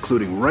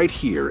 including right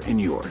here in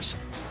yours.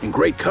 And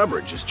great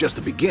coverage is just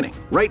the beginning.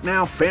 Right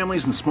now,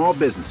 families and small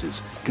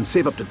businesses can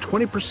save up to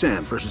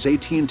 20% versus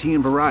AT&T and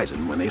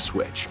Verizon when they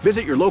switch.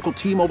 Visit your local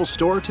T-Mobile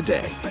store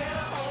today.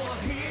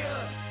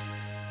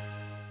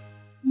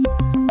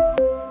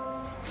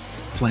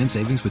 Plan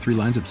savings with 3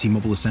 lines of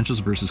T-Mobile Essentials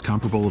versus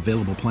comparable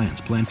available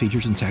plans. Plan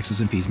features and taxes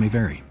and fees may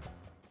vary.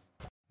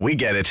 We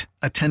get it.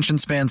 Attention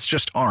spans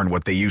just aren't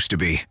what they used to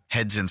be.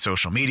 Heads in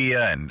social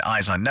media and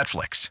eyes on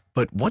Netflix.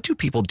 But what do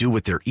people do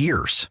with their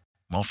ears?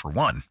 Well, for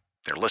one,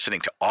 they're listening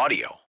to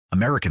audio.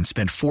 Americans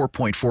spend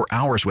 4.4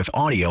 hours with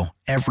audio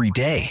every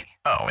day.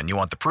 Oh, and you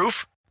want the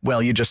proof?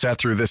 Well, you just sat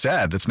through this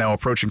ad that's now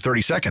approaching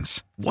 30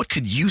 seconds. What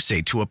could you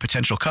say to a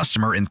potential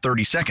customer in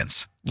 30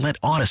 seconds? Let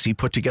Odyssey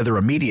put together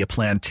a media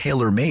plan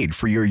tailor-made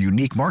for your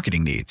unique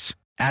marketing needs.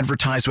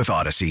 Advertise with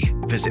Odyssey.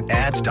 Visit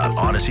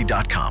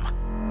ads.odyssey.com.